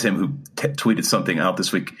think it was him who tweeted something out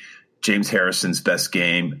this week, James Harrison's best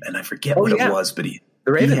game, and I forget what it was, but he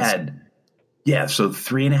had, so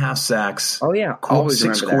 3.5 sacks. Oh, yeah.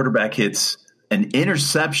 6 quarterback hits, an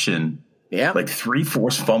interception, like 3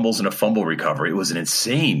 forced fumbles and a fumble recovery. It was an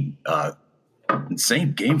insane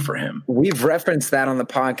game for him. We've referenced that on the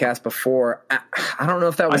podcast before. I don't know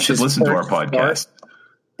if that was. I should listen to our podcast.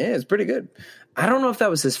 Yeah, it's pretty good. I don't know if that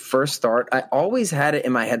was his first start. I always had it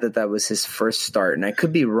in my head that was his first start, and I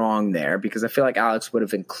could be wrong there because I feel like Alex would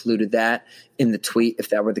have included that in the tweet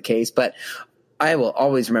if that were the case. But I will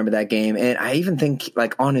always remember that game, and I even think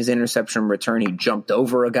on his interception return, he jumped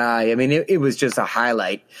over a guy. I mean, it was just a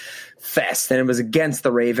highlight fest, and it was against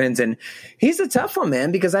the Ravens, and he's a tough one,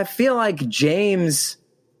 man, because I feel like he's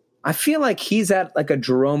at a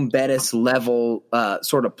Jerome Bettis level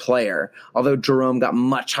sort of player, although Jerome got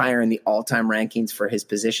much higher in the all-time rankings for his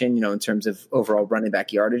position, in terms of overall running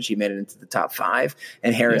back yardage. He made it into the top 5,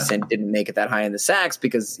 and Harrison didn't make it that high in the sacks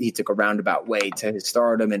because he took a roundabout way to his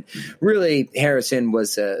stardom, and really Harrison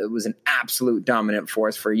was an absolute dominant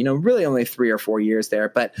force for really only 3 or 4 years there,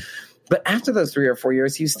 But after those 3 or 4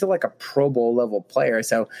 years, he's still like a Pro Bowl level player.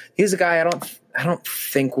 So he's a guy I don't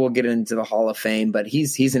think we'll get into the Hall of Fame, but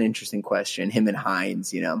he's an interesting question. Him and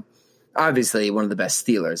Hines, obviously one of the best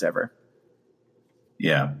Steelers ever.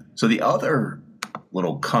 Yeah. So the other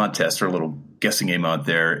little contest or little guessing game out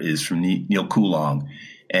there is from Neil Coulong,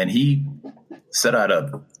 and he set out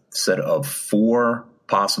a set of 4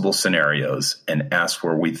 possible scenarios and asked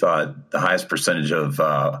where we thought the highest percentage of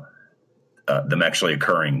them actually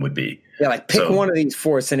occurring would be. Yeah, pick one of these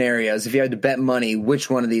 4 scenarios. If you had to bet money, which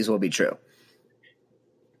one of these will be true?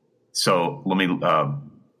 So let me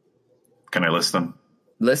can I list them?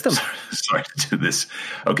 List them. Sorry to do this.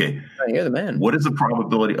 Okay. You're the man. What is the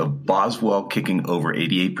probability of Boswell kicking over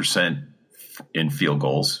 88% in field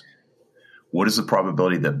goals? What is the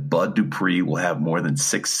probability that Bud Dupree will have more than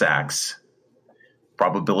 6 sacks?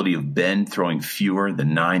 Probability of Ben throwing fewer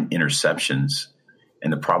than 9 interceptions?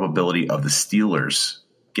 And the probability of the Steelers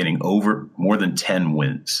getting over more than 10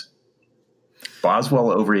 wins.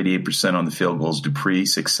 Boswell over 88% on the field goals, Dupree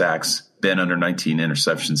 6 sacks, Ben under 19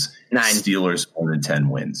 interceptions. 9. Steelers more than 10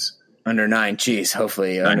 wins. Under 9, geez,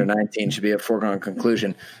 hopefully 9. under 19 should be a foregone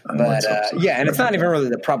conclusion. But Let's hope so. yeah, and it's not even really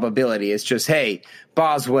the probability. It's just, hey,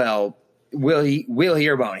 Boswell, will he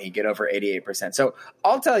or won't he get over 88%? So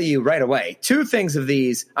I'll tell you right away, 2 things of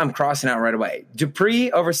these I'm crossing out right away. Dupree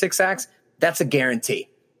over 6 sacks, that's a guarantee.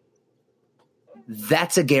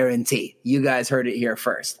 That's a guarantee. You guys heard it here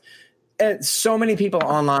first. So many people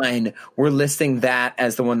online were listing that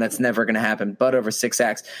as the one that's never going to happen, Bud over 6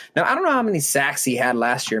 sacks. Now, I don't know how many sacks he had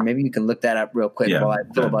last year. Maybe you can look that up real quick while I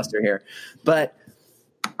filibuster here. But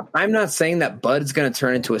I'm not saying that Bud's going to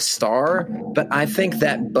turn into a star, but I think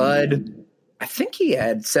that Bud, I think he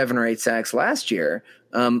had 7 or 8 sacks last year.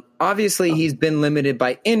 Obviously, he's been limited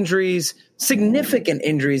by injuries, significant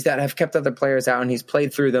injuries that have kept other players out, and he's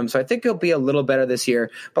played through them. So I think he'll be a little better this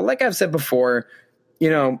year. But like I've said before,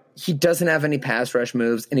 he doesn't have any pass rush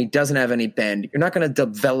moves and he doesn't have any bend. You're not going to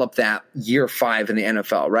develop that year 5 in the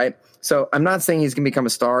NFL, right? So I'm not saying he's going to become a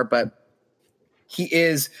star, but he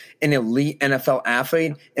is an elite NFL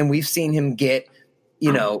athlete, and we've seen him get,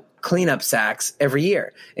 cleanup sacks every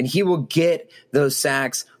year. And he will get those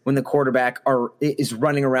sacks when the quarterback is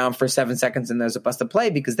running around for 7 seconds and there's a busted play,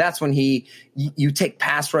 because that's when you take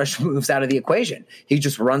pass rush moves out of the equation. He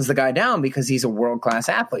just runs the guy down because he's a world-class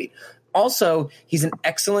athlete. Also, he's an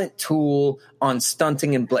excellent tool on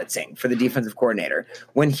stunting and blitzing for the defensive coordinator.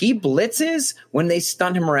 When he blitzes, when they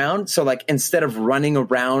stunt him around, so like instead of running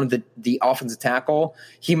around the offensive tackle,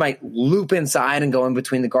 he might loop inside and go in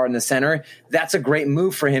between the guard and the center. That's a great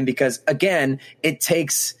move for him because, again, it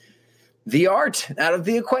takes the art out of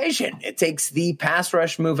the equation. It takes the pass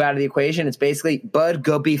rush move out of the equation. It's basically, Bud,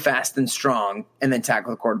 go be fast and strong and then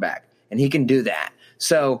tackle the quarterback. And he can do that.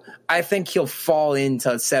 So I think he'll fall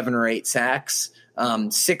into 7 or 8 sacks.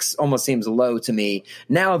 6 almost seems low to me.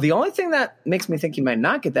 Now, the only thing that makes me think he might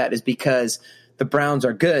not get that is because the Browns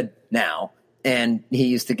are good now, and he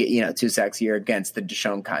used to get 2 sacks a year against the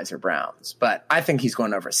Deshaun Kaiser Browns. But I think he's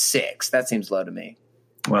going over 6. That seems low to me.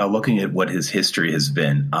 Well, looking at what his history has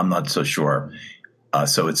been, I'm not so sure.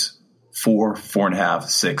 So it's 4, 4.5,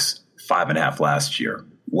 6, 5.5 last year.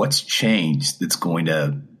 What's changed that's going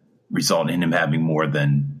to result in him having more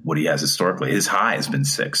than what he has historically? His high has been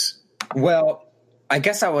 6. Well, I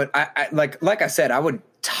guess I would, like I said, I would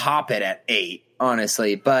top it at 8,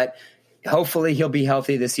 honestly, but hopefully he'll be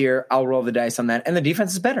healthy this year. I'll roll the dice on that. And the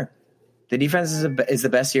defense is better. The defense is the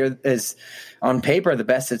best year, is on paper the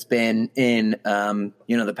best it's been in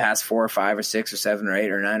the past 4 or 5 or 6 or 7 or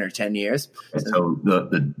 8 or 9 or 10 years. So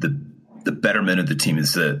the betterment of the team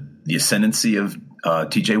is the ascendancy of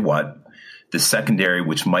TJ Watt, the secondary,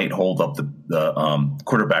 which might hold up the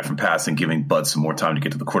quarterback from passing, giving Bud some more time to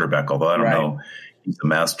get to the quarterback. Although I don't know, he's the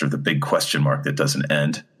master of the big question mark that doesn't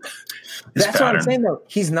end. That's what I'm saying, though.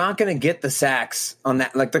 He's not going to get the sacks on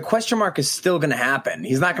that. Like, the question mark is still going to happen.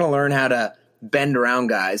 He's not going to learn how to bend around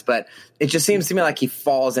guys, but it just seems to me like he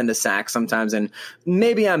falls into sacks sometimes. And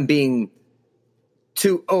maybe I'm being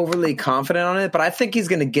too overly confident on it, but I think he's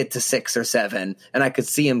going to get to 6 or 7, and I could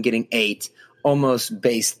see him getting 8. Almost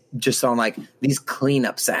based just on like these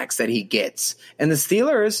cleanup sacks that he gets. And the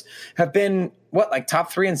Steelers have been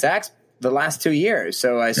top 3 in sacks the last 2 years.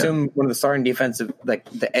 So I assume one of the starting defensive, like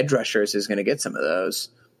the edge rushers, is going to get some of those.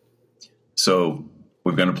 So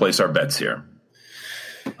we're going to place our bets here.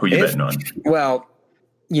 Who are you betting on? Well,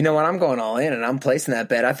 you know what? I'm going all in and I'm placing that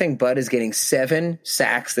bet. I think Bud is getting 7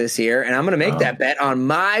 sacks this year, and I'm going to make that bet on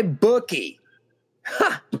my bookie.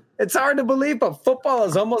 It's hard to believe, but football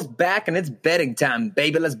is almost back and it's betting time,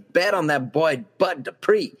 baby. Let's bet on that boy, Bud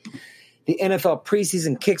Dupree. The NFL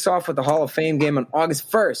preseason kicks off with the Hall of Fame game on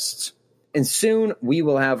August 1st, and soon we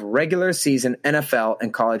will have regular season NFL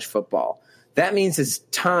and college football. That means it's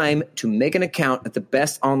time to make an account at the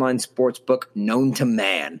best online sports book known to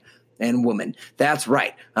man and woman. That's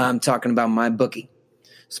right. I'm talking about my bookie.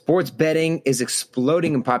 Sports betting is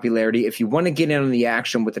exploding in popularity. If you want to get in on the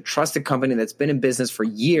action with a trusted company that's been in business for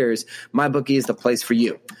years, MyBookie is the place for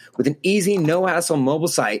you. With an easy, no-hassle mobile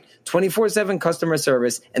site, 24/7 customer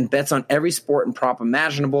service, and bets on every sport and prop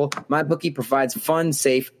imaginable, MyBookie provides fun,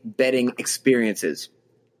 safe betting experiences.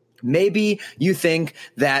 Maybe you think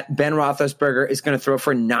that Ben Roethlisberger is going to throw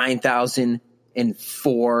for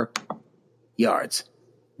 9,004 yards.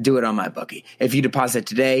 Do it on MyBookie. If you deposit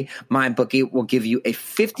today, MyBookie will give you a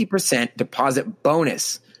 50% deposit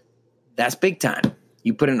bonus. That's big time.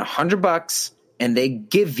 You put in $100 and they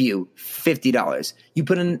give you $50. You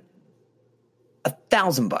put in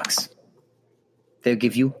 $1,000 they'll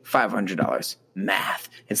give you $500. Math.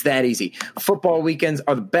 It's that easy. Football weekends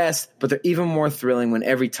are the best, but they're even more thrilling when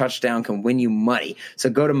every touchdown can win you money. So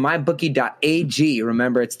go to mybookie.ag.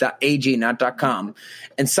 Remember, it's .ag, not .com.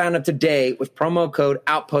 And sign up today with promo code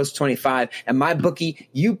Outpost25. And MyBookie,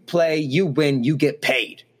 you play, you win, you get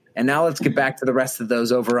paid. And now let's get back to the rest of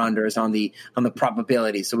those over-unders on the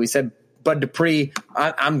probability. So we said Bud Dupree,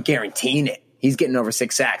 I'm guaranteeing it. He's getting over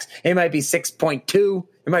 6 sacks. It might be 6.2.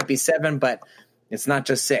 It might be 7, but it's not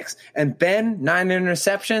just 6. And Ben, 9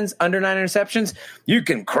 interceptions, under 9 interceptions. You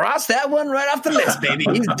can cross that one right off the list, baby.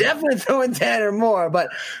 He's definitely throwing 10 or more, but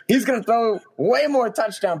he's going to throw way more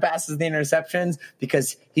touchdown passes than interceptions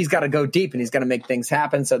because he's got to go deep and he's got to make things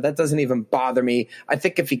happen. So that doesn't even bother me. I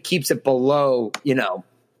think if he keeps it below,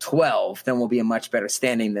 12, then we'll be a much better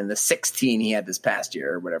standing than the 16 he had this past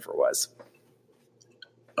year or whatever it was.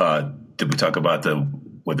 Did we talk about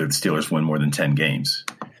whether the Steelers win more than 10 games?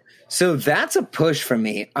 So that's a push for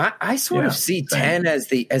me. I sort of see 10 as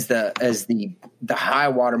the high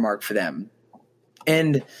watermark for them.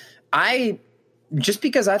 And just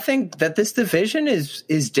because I think that this division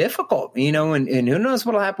is difficult, and who knows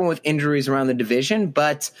what'll happen with injuries around the division,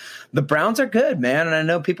 but the Browns are good, man. And I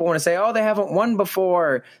know people want to say, oh, they haven't won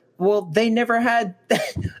before. Well, they never had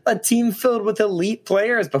a team filled with elite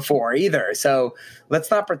players before either. So let's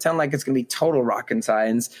not pretend like it's going to be total rocket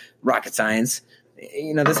science.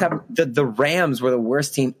 This happened. The Rams were the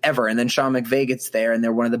worst team ever, and then Sean McVay gets there, and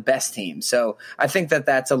they're one of the best teams. So I think that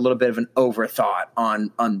that's a little bit of an overthought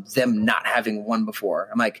on them not having won before.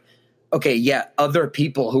 I'm like, okay, yeah, other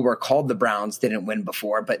people who were called the Browns didn't win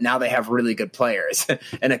before, but now they have really good players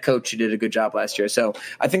and a coach who did a good job last year. So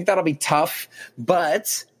I think that'll be tough,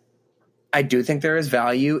 but I do think there is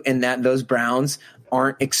value in that those Browns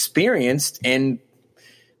aren't experienced in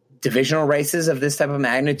divisional races of this type of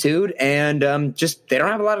magnitude, and just they don't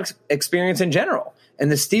have a lot of experience in general.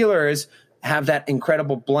 And the Steelers have that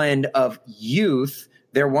incredible blend of youth.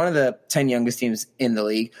 They're one of the 10 youngest teams in the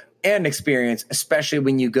league, and experience, especially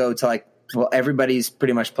when you go to everybody's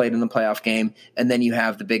pretty much played in the playoff game, and then you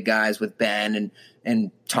have the big guys with Ben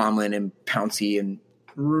and Tomlin and Pouncey and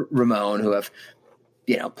Ramon who have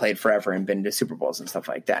played forever and been to Super Bowls and stuff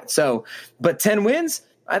like that. So, but 10 wins,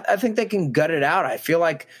 I think they can gut it out. I feel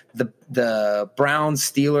like the Browns,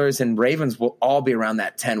 Steelers, and Ravens will all be around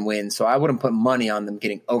that 10 wins. So I wouldn't put money on them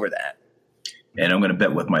getting over that. And I'm going to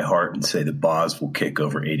bet with my heart and say the Boz will kick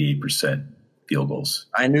over 88% field goals.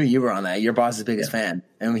 I knew you were on that. Your Boz's biggest fan,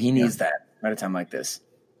 and he needs that at a time like this.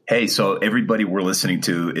 Hey, so everybody we're listening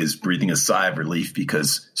to is breathing a sigh of relief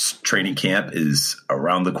because training camp is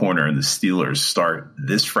around the corner, and the Steelers start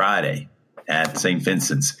this Friday at St.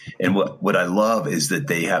 Vincent's. And what I love is that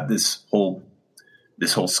they have this whole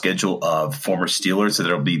schedule of former Steelers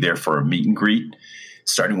that'll be there for a meet and greet,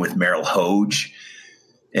 starting with Merrill Hoge.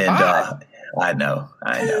 And I know.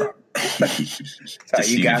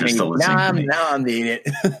 You got me. Now I'm needing it.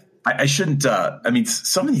 I shouldn't.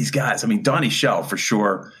 Some of these guys. Donnie Shell for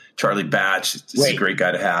sure. Charlie Batch is a great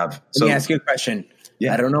guy to have. Let me ask you a question.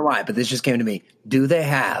 Yeah. I don't know why, but this just came to me. Do they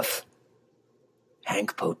have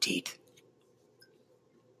Hank Poteet?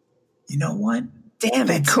 You know what? Damn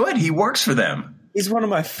they it. Could. He works for them. He's one of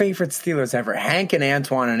my favorite Steelers ever. Hank and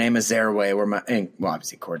Antoine and Amos Zaraway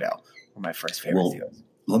obviously Cordell were my first favorite Steelers.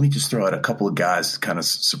 Let me just throw out a couple of guys kind of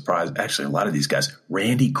surprised. Actually, a lot of these guys.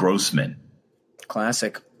 Randy Grossman.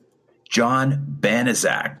 Classic. John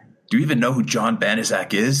Banaszak. Do you even know who John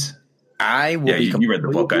Banaszak is? I will you read the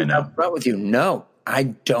book, I know. Upfront with you. No, I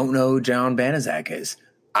don't know who John Banaszak is.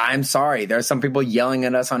 I'm sorry. There are some people yelling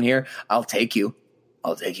at us on here. I'll take you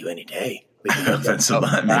any day.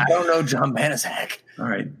 I don't know John Banaszak. All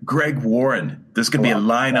right. Greg Warren. There's going to be a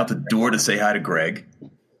line out the door to say hi to Greg.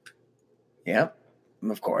 Yep,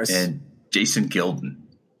 of course. And Jason Gilden.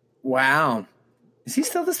 Wow. Is he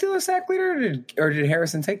still the Steelers sack leader, or did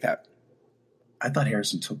Harrison take that? I thought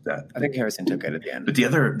Harrison took that. I think Harrison took it at the end. But the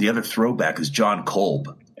other throwback is John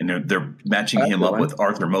Kolb, and they're matching him up with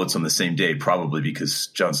Arthur Moats on the same day, probably because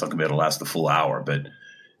John's not going to be able to last the full hour. But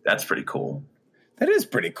that's pretty cool. That is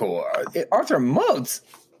pretty cool. Arthur Moats,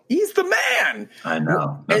 he's the man. I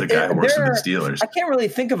know. Another guy who works for the Steelers. I can't really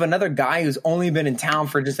think of another guy who's only been in town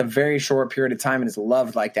for just a very short period of time and is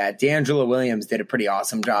loved like that. D'Angelo Williams did a pretty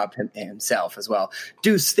awesome job himself as well.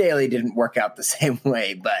 Deuce Staley didn't work out the same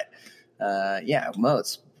way, but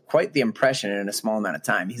Moats, quite the impression in a small amount of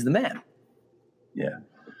time. He's the man. Yeah.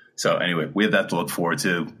 So anyway, we have that to look forward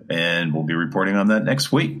to, and we'll be reporting on that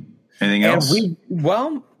next week. Anything else?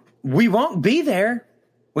 We won't be there,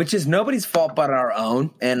 which is nobody's fault but our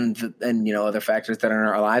own, and other factors that are in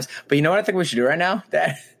our lives. But you know what I think we should do right now?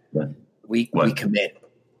 That we commit.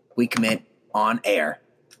 We commit. on air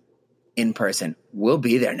in person. We'll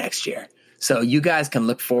be there next year. So you guys can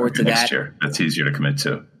look forward to next that. year. That's easier to commit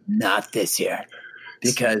to. Not this year,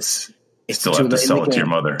 because it's still have to sell it to your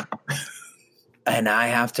mother. And I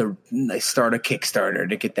have to start a Kickstarter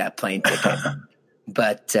to get that plane ticket.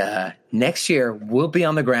 But next year we'll be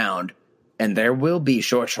on the ground, and there will be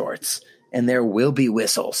short shorts, and there will be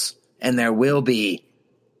whistles, and there will be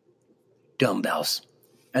dumbbells,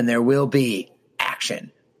 and there will be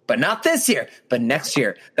action. But not this year, but next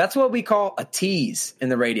year. That's what we call a tease in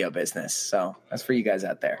the radio business. So that's for you guys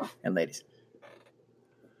out there and ladies.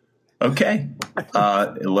 Okay.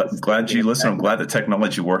 Glad you listened. I'm glad the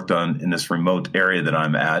technology worked on in this remote area that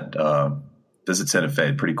I'm at. Visit Santa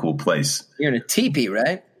Fe, pretty cool place. You're in a teepee,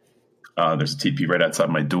 right? There's a teepee right outside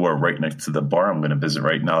my door, right next to the bar. I'm going to visit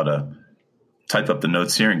right now to type up the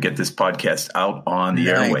notes here and get this podcast out on the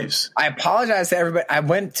airwaves. I apologize to everybody. I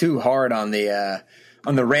went too hard on the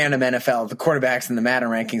random NFL, the quarterbacks and the Madden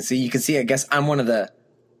rankings. So you can see, I guess I'm one of the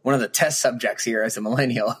test subjects here as a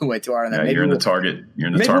millennial who went too hard on that. Yeah, you're in the target. You're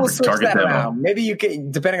in the target demo. Maybe you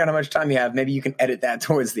can, depending on how much time you have, maybe you can edit that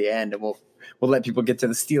towards the end, and we'll let people get to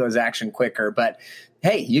the Steelers action quicker. But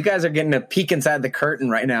hey, you guys are getting a peek inside the curtain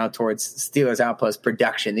right now towards Steelers Outpost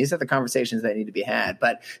production. These are the conversations that need to be had.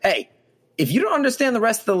 But hey, if you don't understand the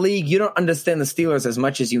rest of the league, you don't understand the Steelers as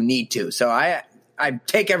much as you need to. So I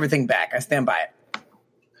take everything back. I stand by it.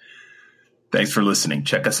 Thanks for listening.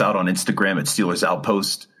 Check us out on Instagram at Steelers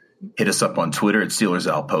Outpost. Hit us up on Twitter at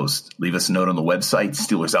Steelers Outpost. Leave us a note on the website,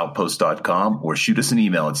 SteelersOutpost.com, or shoot us an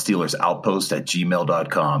email at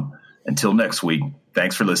SteelersOutpost@gmail.com. Until next week,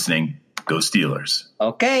 thanks for listening. Go Steelers.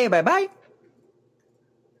 Okay, bye-bye.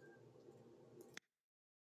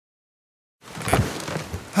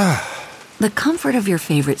 The comfort of your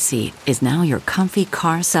favorite seat is now your comfy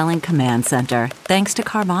car selling command center, thanks to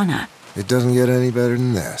Carvana. It doesn't get any better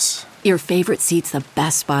than this. Your favorite seat's the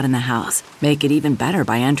best spot in the house. Make it even better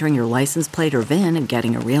by entering your license plate or VIN and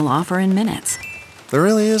getting a real offer in minutes. There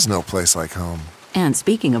really is no place like home. And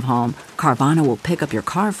speaking of home, Carvana will pick up your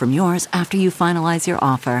car from yours after you finalize your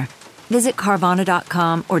offer. Visit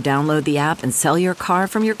Carvana.com or download the app and sell your car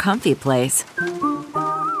from your comfy place.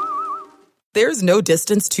 There's no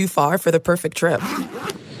distance too far for the perfect trip.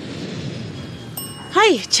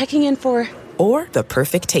 Hi, checking in for... Or the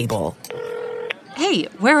perfect table. Hey,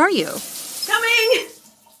 where are you? Coming!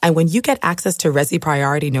 And when you get access to Resi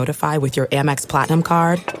Priority Notify with your Amex Platinum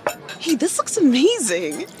card... Hey, this looks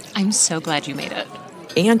amazing. I'm so glad you made it.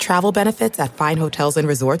 And travel benefits at fine hotels and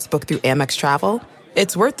resorts booked through Amex Travel,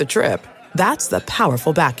 it's worth the trip. That's the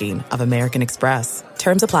powerful backing of American Express.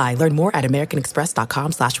 Terms apply. Learn more at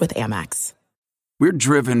americanexpress.com/withAmex. We're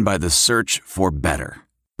driven by the search for better.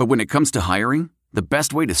 But when it comes to hiring, the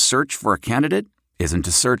best way to search for a candidate isn't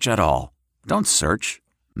to search at all. Don't search.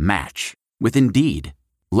 Match. With Indeed.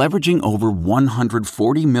 Leveraging over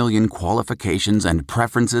 140 million qualifications and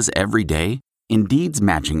preferences every day, Indeed's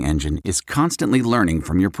matching engine is constantly learning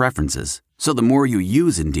from your preferences. So the more you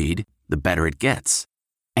use Indeed, the better it gets.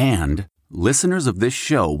 And listeners of this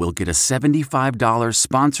show will get a $75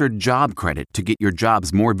 sponsored job credit to get your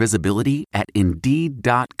jobs more visibility at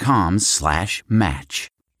Indeed.com/match.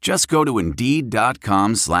 Just go to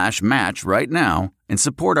Indeed.com/match right now and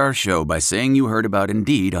support our show by saying you heard about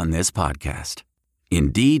Indeed on this podcast.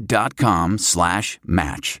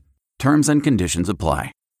 Indeed.com/match. Terms and conditions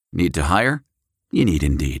apply. Need to hire? You need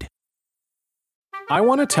Indeed. I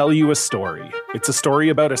want to tell you a story. It's a story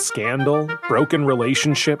about a scandal, broken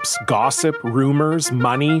relationships, gossip, rumors,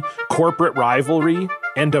 money, corporate rivalry,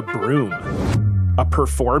 and a broom. A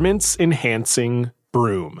performance-enhancing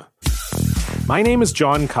broom. My name is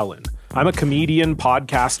John Cullen. I'm a comedian,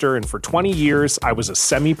 podcaster, and for 20 years, I was a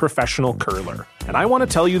semi-professional curler. And I want to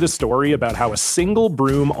tell you the story about how a single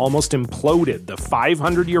broom almost imploded the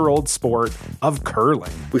 500-year-old sport of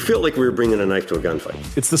curling. We felt like we were bringing a knife to a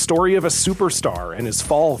gunfight. It's the story of a superstar and his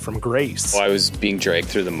fall from grace. I was being dragged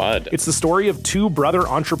through the mud. It's the story of two brother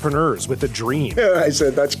entrepreneurs with a dream. I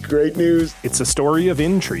said, that's great news. It's a story of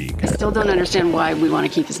intrigue. I still don't understand why we want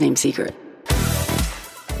to keep his name secret.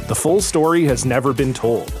 The full story has never been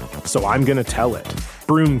told, so I'm going to tell it.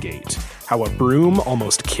 Broomgate, how a broom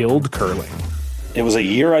almost killed curling. It was a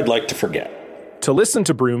year I'd like to forget. To listen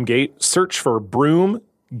to Broomgate, search for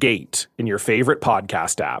Broomgate in your favorite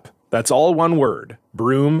podcast app. That's all one word,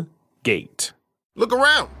 Broomgate. Look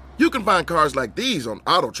around. You can find cars like these on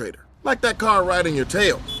AutoTrader, like that car riding your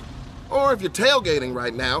tail. Or if you're tailgating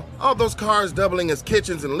right now, all those cars doubling as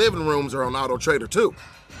kitchens and living rooms are on AutoTrader too.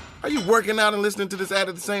 Are you working out and listening to this ad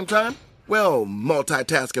at the same time? Well,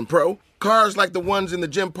 multitasking pro, cars like the ones in the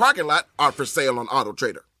gym parking lot are for sale on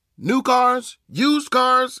AutoTrader. New cars, used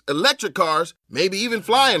cars, electric cars, maybe even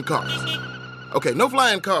flying cars. Okay, no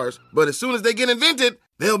flying cars, but as soon as they get invented,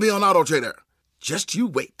 they'll be on AutoTrader. Just you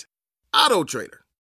wait. AutoTrader.